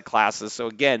asset classes. So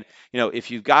again, if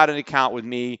you've got an account with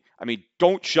me, I mean,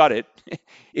 don't shut it.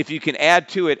 If you can add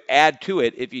to it, add to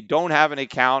it. If you don't have an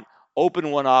account,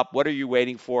 open one up. What are you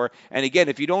waiting for? And again,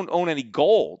 if you don't own any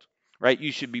gold, right,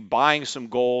 you should be buying some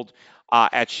gold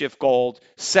at Shift Gold.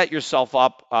 Set yourself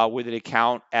up with an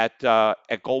account at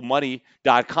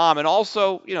goldmoney.com. And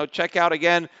also, check out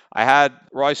again, I had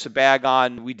Roy Sabag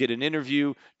on. We did an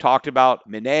interview, talked about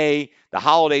Monet. The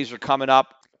holidays are coming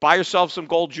up. Buy yourself some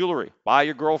gold jewelry. Buy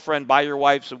your girlfriend, buy your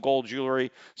wife some gold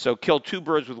jewelry. So kill two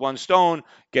birds with one stone.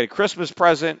 Get a Christmas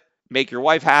present, make your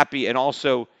wife happy, and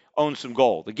also own some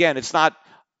gold. Again, it's not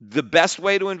the best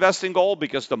way to invest in gold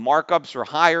because the markups are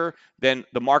higher than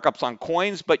the markups on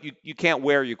coins, but you can't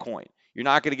wear your coin. You're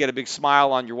not going to get a big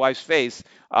smile on your wife's face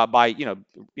by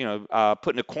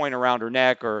putting a coin around her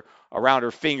neck or around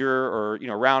her finger or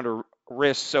around her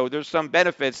wrist. So there's some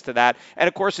benefits to that, and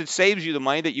of course it saves you the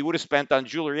money that you would have spent on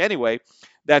jewelry anyway.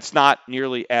 That's not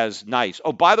nearly as nice.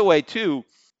 Oh, by the way, too,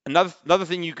 another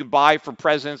thing you can buy for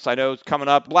presents. I know it's coming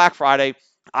up, Black Friday.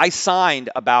 I signed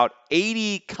about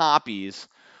 80 copies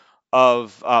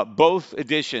of both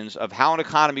editions of How an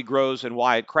Economy Grows and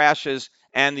Why It Crashes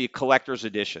and the collector's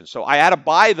edition. So I had to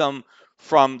buy them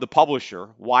from the publisher,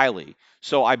 Wiley.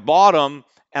 So I bought them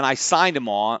and I signed them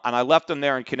all, and I left them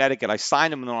there in Connecticut. I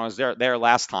signed them when I was there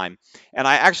last time. And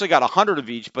I actually got 100 of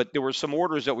each, but there were some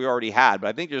orders that we already had. But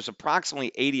I think there's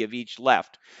approximately 80 of each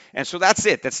left. And so that's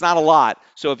it. That's not a lot.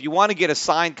 So if you want to get a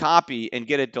signed copy and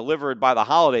get it delivered by the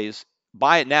holidays,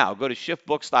 buy it now. Go to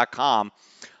shiftbooks.com.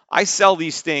 I sell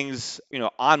these things,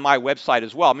 on my website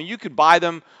as well. I mean, you could buy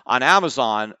them on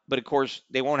Amazon, but of course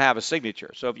they won't have a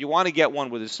signature. So if you want to get one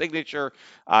with a signature,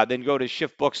 then go to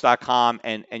shiftbooks.com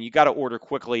and you got to order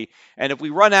quickly. And if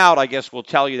we run out, I guess we'll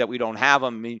tell you that we don't have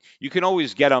them. I mean, you can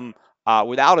always get them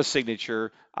without a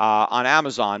signature on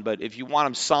Amazon, but if you want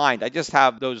them signed, I just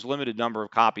have those limited number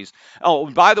of copies. Oh,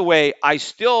 and by the way, I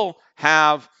still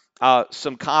have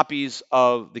some copies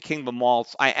of the Kingdom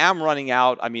Malts. I am running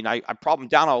out. I mean, I'm probably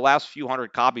down to the last few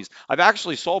hundred copies. I've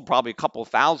actually sold probably a couple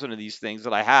thousand of these things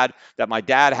that my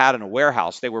dad had in a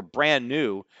warehouse. They were brand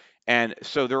new, and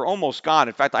so they're almost gone.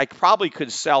 In fact, I probably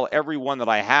could sell every one that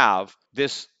I have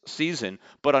this season,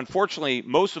 but unfortunately,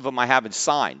 most of them I haven't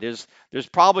signed. There's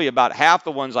probably about half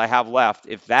the ones I have left,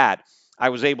 if that, I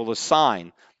was able to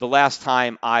sign the last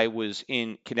time I was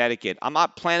in Connecticut. I'm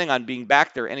not planning on being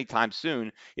back there anytime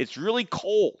soon. It's really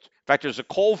cold. In fact, there's a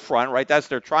cold front, right?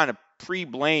 They're trying to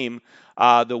pre-blame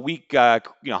the week,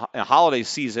 holiday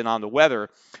season on the weather.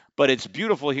 But it's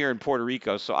beautiful here in Puerto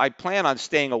Rico, so I plan on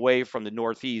staying away from the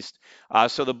Northeast.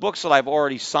 So the books that I've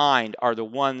already signed are the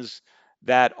ones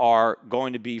that are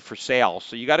going to be for sale.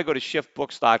 So you got to go to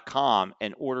shiftbooks.com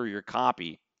and order your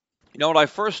copy. When I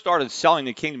first started selling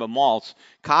the Kingdom of Malts,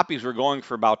 copies were going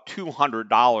for about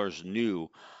 $200 new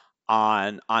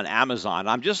on Amazon.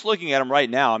 I'm just looking at them right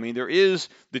now. I mean, there is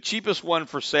the cheapest one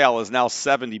for sale is now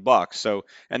 $70. So,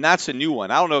 and that's a new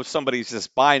one. I don't know if somebody's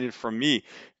just buying it from me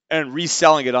and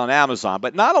reselling it on Amazon,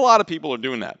 but not a lot of people are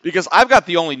doing that because I've got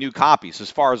the only new copies as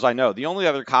far as I know. The only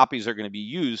other copies are going to be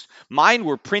used. Mine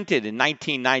were printed in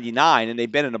 1999 and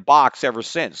they've been in a box ever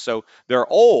since. So they're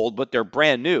old, but they're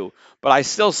brand new. But I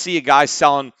still see a guy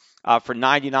selling for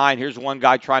 $99. Here's one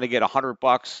guy trying to get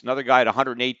 $100, another guy at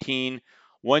 $118.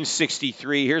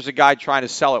 163. Here's a guy trying to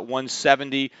sell at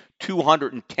 170,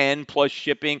 210 plus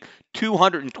shipping,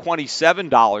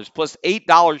 $227 plus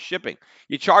 $8 shipping.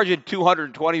 You charge it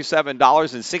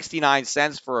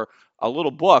 $227.69 for a little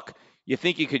book. You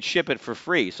think you could ship it for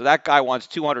free. So that guy wants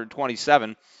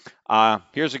 $227.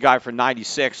 Here's a guy for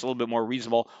 $96, a little bit more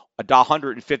reasonable,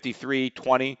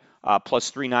 $153.20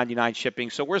 plus $3.99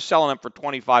 shipping. So we're selling them for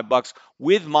 $25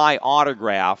 with my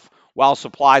autograph while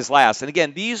supplies last. And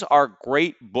again, these are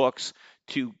great books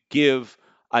to give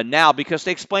now because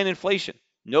they explain inflation.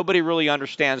 Nobody really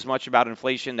understands much about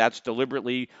inflation. That's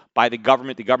deliberately by the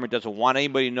government. The government doesn't want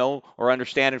anybody to know or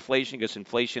understand inflation because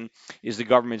inflation is the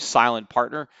government's silent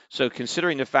partner. So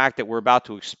considering the fact that we're about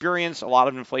to experience a lot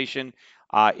of inflation,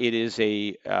 it is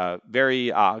a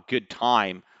very good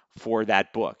time for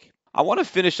that book. I want to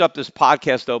finish up this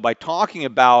podcast, though, by talking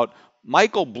about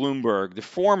Michael Bloomberg, the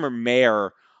former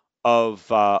mayor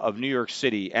of New York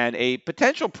City and a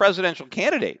potential presidential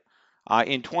candidate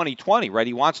in 2020, right?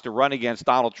 He wants to run against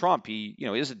Donald Trump. He,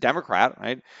 is a Democrat,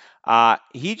 right?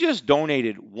 He just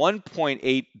donated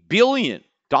 $1.8 billion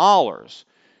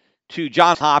to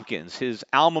Johns Hopkins, his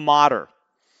alma mater.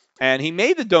 And he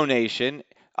made the donation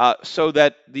so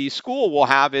that the school will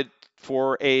have it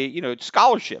for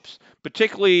scholarships,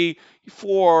 particularly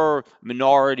for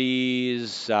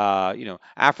minorities,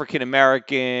 African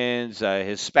Americans,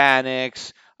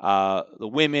 Hispanics, the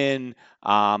women,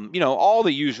 all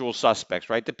the usual suspects,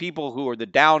 right? The people who are the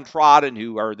downtrodden,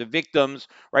 who are the victims,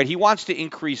 right? He wants to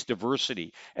increase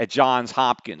diversity at Johns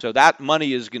Hopkins. So that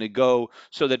money is going to go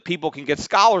so that people can get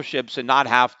scholarships and not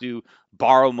have to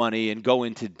borrow money and go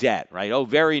into debt, right? Oh,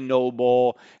 very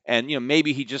noble. And,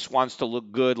 maybe he just wants to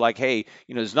look good, like, hey,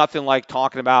 there's nothing like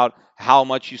talking about how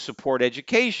much you support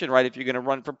education, right? If you're going to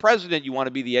run for president, you want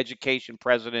to be the education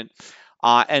president.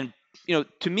 And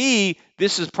to me,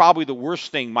 this is probably the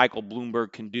worst thing Michael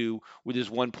Bloomberg can do with his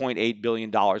 $1.8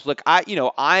 billion. Look,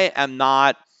 I am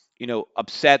not,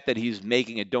 upset that he's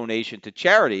making a donation to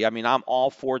charity. I mean, I'm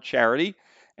all for charity.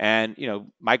 And,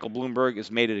 Michael Bloomberg has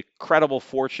made an incredible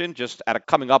fortune just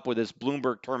coming up with this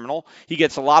Bloomberg terminal. He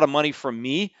gets a lot of money from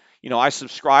me. I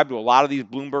subscribe to a lot of these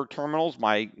Bloomberg terminals.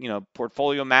 My,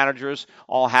 portfolio managers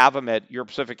all have them at Euro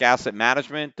Pacific Asset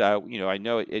Management. I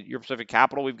know at Euro Pacific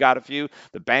Capital, we've got a few.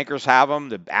 The bankers have them,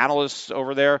 the analysts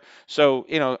over there. So,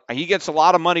 he gets a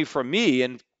lot of money from me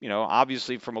and,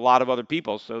 obviously from a lot of other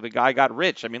people. So the guy got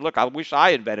rich. I mean, look, I wish I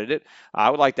invented it.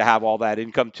 I would like to have all that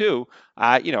income too.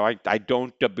 I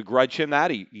don't begrudge him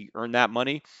that. He earned that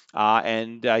money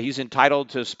and he's entitled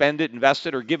to spend it, invest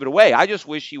it, or give it away. I just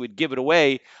wish he would give it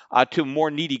away to more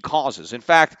needy causes. In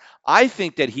fact, I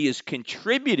think that he is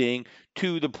contributing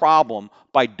to the problem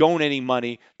by donating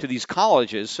money to these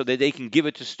colleges so that they can give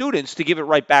it to students to give it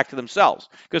right back to themselves.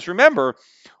 Because remember,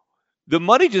 the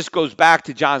money just goes back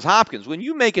to Johns Hopkins. When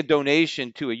you make a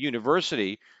donation to a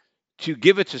university to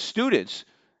give it to students,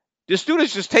 the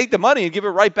students just take the money and give it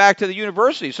right back to the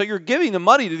university. So you're giving the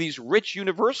money to these rich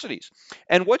universities.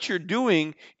 And what you're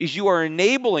doing is you are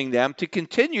enabling them to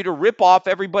continue to rip off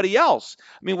everybody else.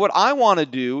 I mean, what I want to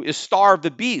do is starve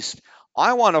the beast.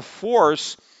 I want to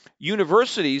force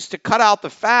universities to cut out the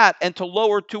fat and to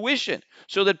lower tuition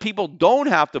so that people don't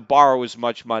have to borrow as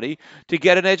much money to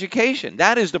get an education.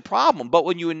 That is the problem. But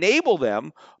when you enable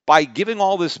them by giving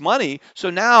all this money,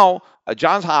 so now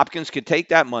Johns Hopkins can take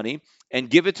that money and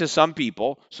give it to some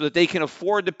people so that they can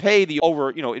afford to pay the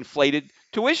inflated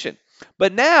tuition.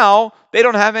 But now they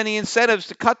don't have any incentives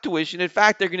to cut tuition. In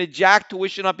fact, they're going to jack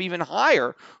tuition up even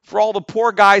higher for all the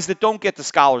poor guys that don't get the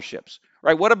scholarships,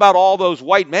 right? What about all those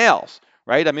white males?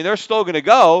 Right? I mean, they're still going to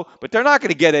go, but they're not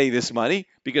going to get any of this money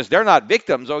because they're not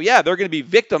victims. Oh, yeah, they're going to be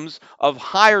victims of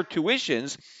higher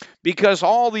tuitions because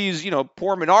all these,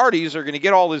 poor minorities are going to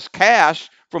get all this cash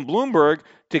from Bloomberg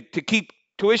to keep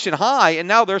tuition high, and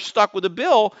now they're stuck with a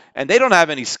bill, and they don't have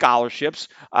any scholarships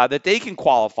that they can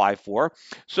qualify for,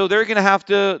 so they're going to have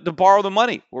to borrow the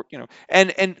money.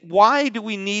 And why do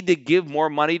we need to give more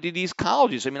money to these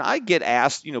colleges? I mean, I get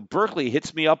asked, Berkeley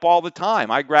hits me up all the time.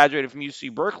 I graduated from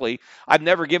UC Berkeley. I've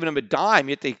never given them a dime,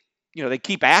 yet they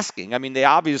keep asking. I mean, they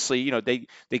obviously,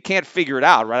 they can't figure it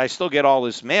out, right? I still get all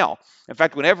this mail. In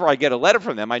fact, whenever I get a letter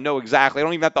from them, I know exactly. I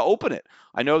don't even have to open it.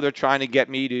 I know they're trying to get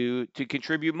me to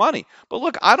contribute money. But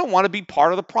look, I don't want to be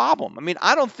part of the problem. I mean,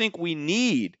 I don't think we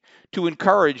need to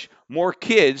encourage more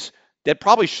kids that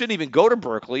probably shouldn't even go to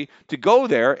Berkeley to go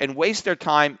there and waste their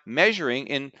time measuring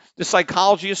in the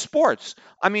psychology of sports.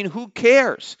 I mean, who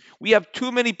cares? We have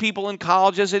too many people in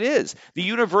college as it is. The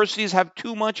universities have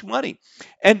too much money.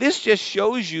 And this just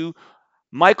shows you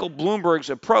Michael Bloomberg's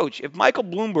approach. If Michael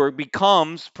Bloomberg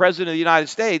becomes president of the United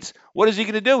States, what is he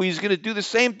going to do? He's going to do the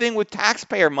same thing with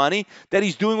taxpayer money that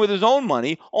he's doing with his own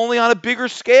money, only on a bigger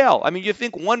scale. I mean, you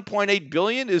think 1.8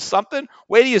 billion is something?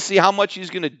 Wait till you see how much he's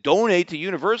going to donate to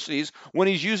universities when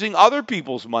he's using other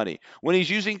people's money, when he's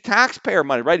using taxpayer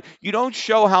money, right? You don't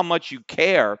show how much you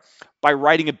care by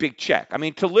writing a big check. I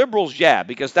mean, to liberals, yeah,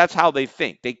 because that's how they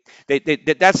think.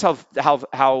 That's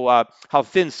how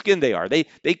thin-skinned they are.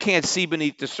 They can't see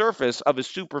beneath the surface of a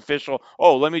superficial.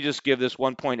 Oh, let me just give this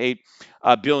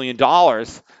 $1.8 billion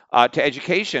to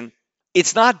education.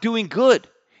 It's not doing good.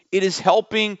 It is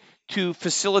helping to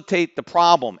facilitate the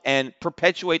problem and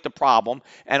perpetuate the problem.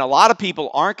 And a lot of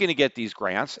people aren't going to get these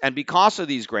grants. And because of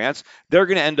these grants, they're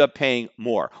going to end up paying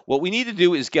more. What we need to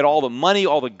do is get all the money,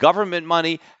 all the government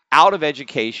money, out of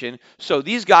education. So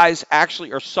these guys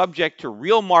actually are subject to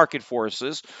real market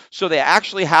forces. So they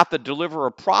actually have to deliver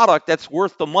a product that's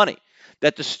worth the money,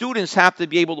 that the students have to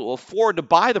be able to afford to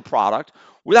buy the product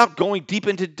without going deep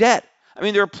into debt. I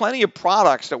mean, there are plenty of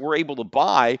products that we're able to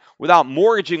buy without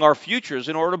mortgaging our futures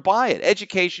in order to buy it.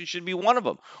 Education should be one of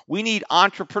them. We need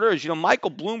entrepreneurs.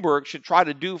 Michael Bloomberg should try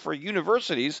to do for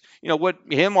universities, what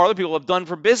him or other people have done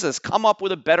for business. Come up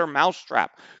with a better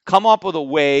mousetrap. Come up with a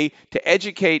way to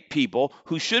educate people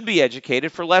who should be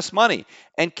educated for less money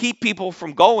and keep people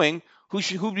from going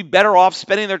who'd be better off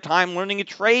spending their time learning a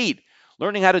trade,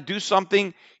 learning how to do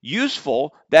something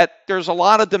useful that there's a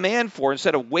lot of demand for,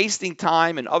 instead of wasting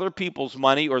time and other people's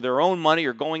money or their own money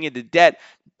or going into debt,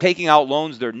 taking out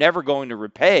loans they're never going to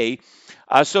repay.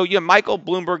 So Michael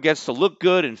Bloomberg gets to look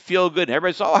good and feel good, and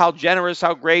everybody says, oh, how generous,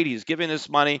 how great, he's giving this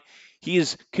money. He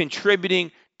is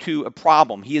contributing to a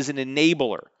problem. He is an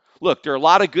enabler. Look, there are a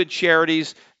lot of good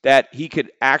charities that he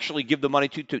could actually give the money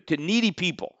to needy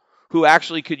people who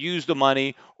actually could use the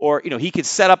money, or he could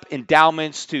set up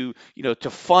endowments to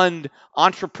fund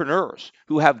entrepreneurs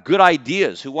who have good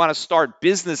ideas, who want to start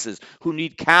businesses, who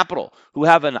need capital, who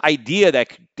have an idea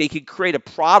that they could create a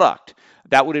product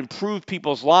that would improve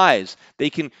people's lives. They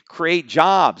can create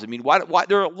jobs. I mean, why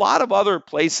there are a lot of other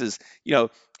places,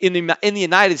 in the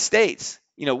United States,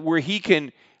 where he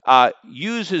can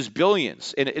use his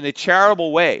billions in a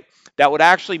charitable way that would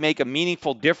actually make a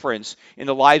meaningful difference in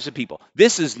the lives of people.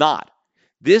 This is not.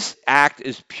 This act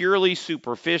is purely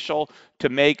superficial to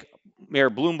make Mayor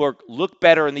Bloomberg look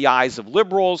better in the eyes of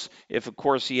liberals, if, of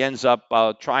course, he ends up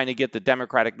trying to get the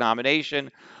Democratic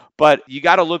nomination. But you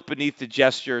got to look beneath the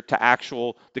gesture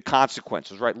to the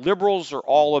consequences, right? Liberals are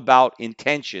all about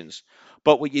intentions,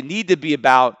 but what you need to be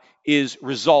about is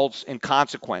results and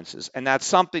consequences. And that's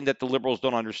something that the liberals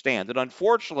don't understand. And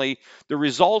unfortunately, the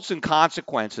results and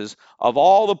consequences of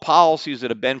all the policies that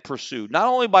have been pursued, not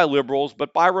only by liberals,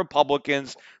 but by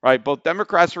Republicans, right? Both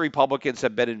Democrats and Republicans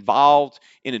have been involved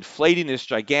in inflating this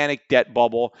gigantic debt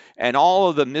bubble and all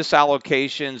of the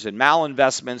misallocations and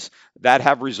malinvestments that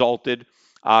have resulted.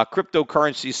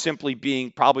 Cryptocurrency simply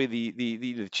being probably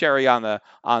the cherry on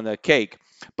the cake.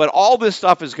 But all this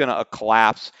stuff is going to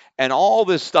collapse, and all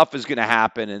this stuff is going to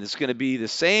happen, and it's going to be the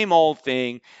same old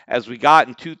thing as we got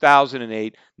in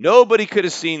 2008. Nobody could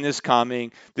have seen this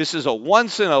coming. This is a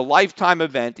once-in-a-lifetime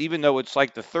event, even though it's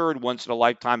like the third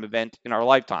once-in-a-lifetime event in our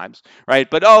lifetimes, right?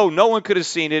 But, no one could have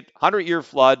seen it. 100-year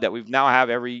flood that we've now have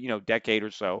every, decade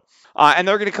or so. And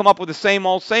they're going to come up with the same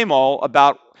old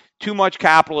about too much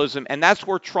capitalism, and that's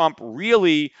where Trump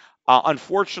really,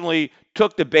 unfortunately,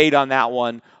 took the bait on that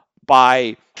one,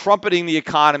 by trumpeting the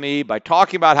economy, by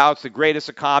talking about how it's the greatest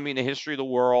economy in the history of the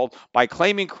world, by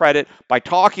claiming credit, by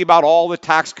talking about all the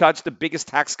tax cuts, the biggest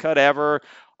tax cut ever,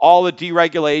 all the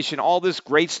deregulation, all this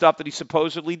great stuff that he's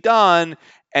supposedly done,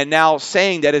 and now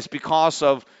saying that it's because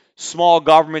of small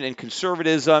government and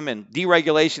conservatism and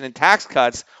deregulation and tax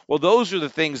cuts. Well, those are the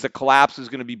things that collapse is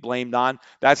going to be blamed on.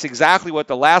 That's exactly what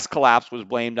the last collapse was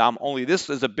blamed on, only this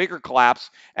is a bigger collapse,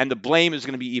 and the blame is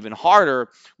going to be even harder,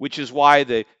 which is why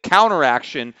the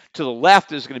counteraction to the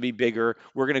left is going to be bigger.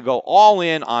 We're going to go all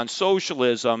in on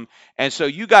socialism, and so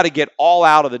you got to get all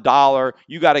out of the dollar.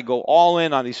 You got to go all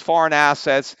in on these foreign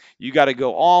assets. You got to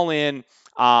go all in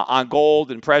on gold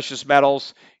and precious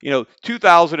metals.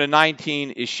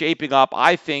 2019 is shaping up,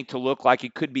 I think, to look like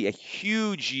it could be a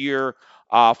huge year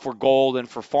for gold and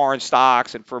for foreign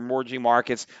stocks and for emerging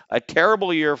markets. A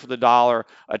terrible year for the dollar,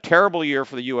 a terrible year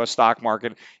for the U.S. stock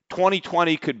market.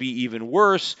 2020 could be even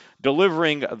worse,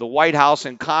 delivering the White House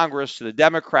and Congress to the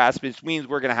Democrats, which means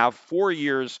we're going to have 4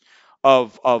 years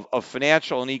of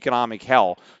financial and economic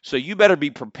hell. So you better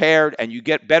be prepared, and you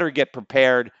better get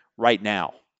prepared right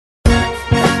now.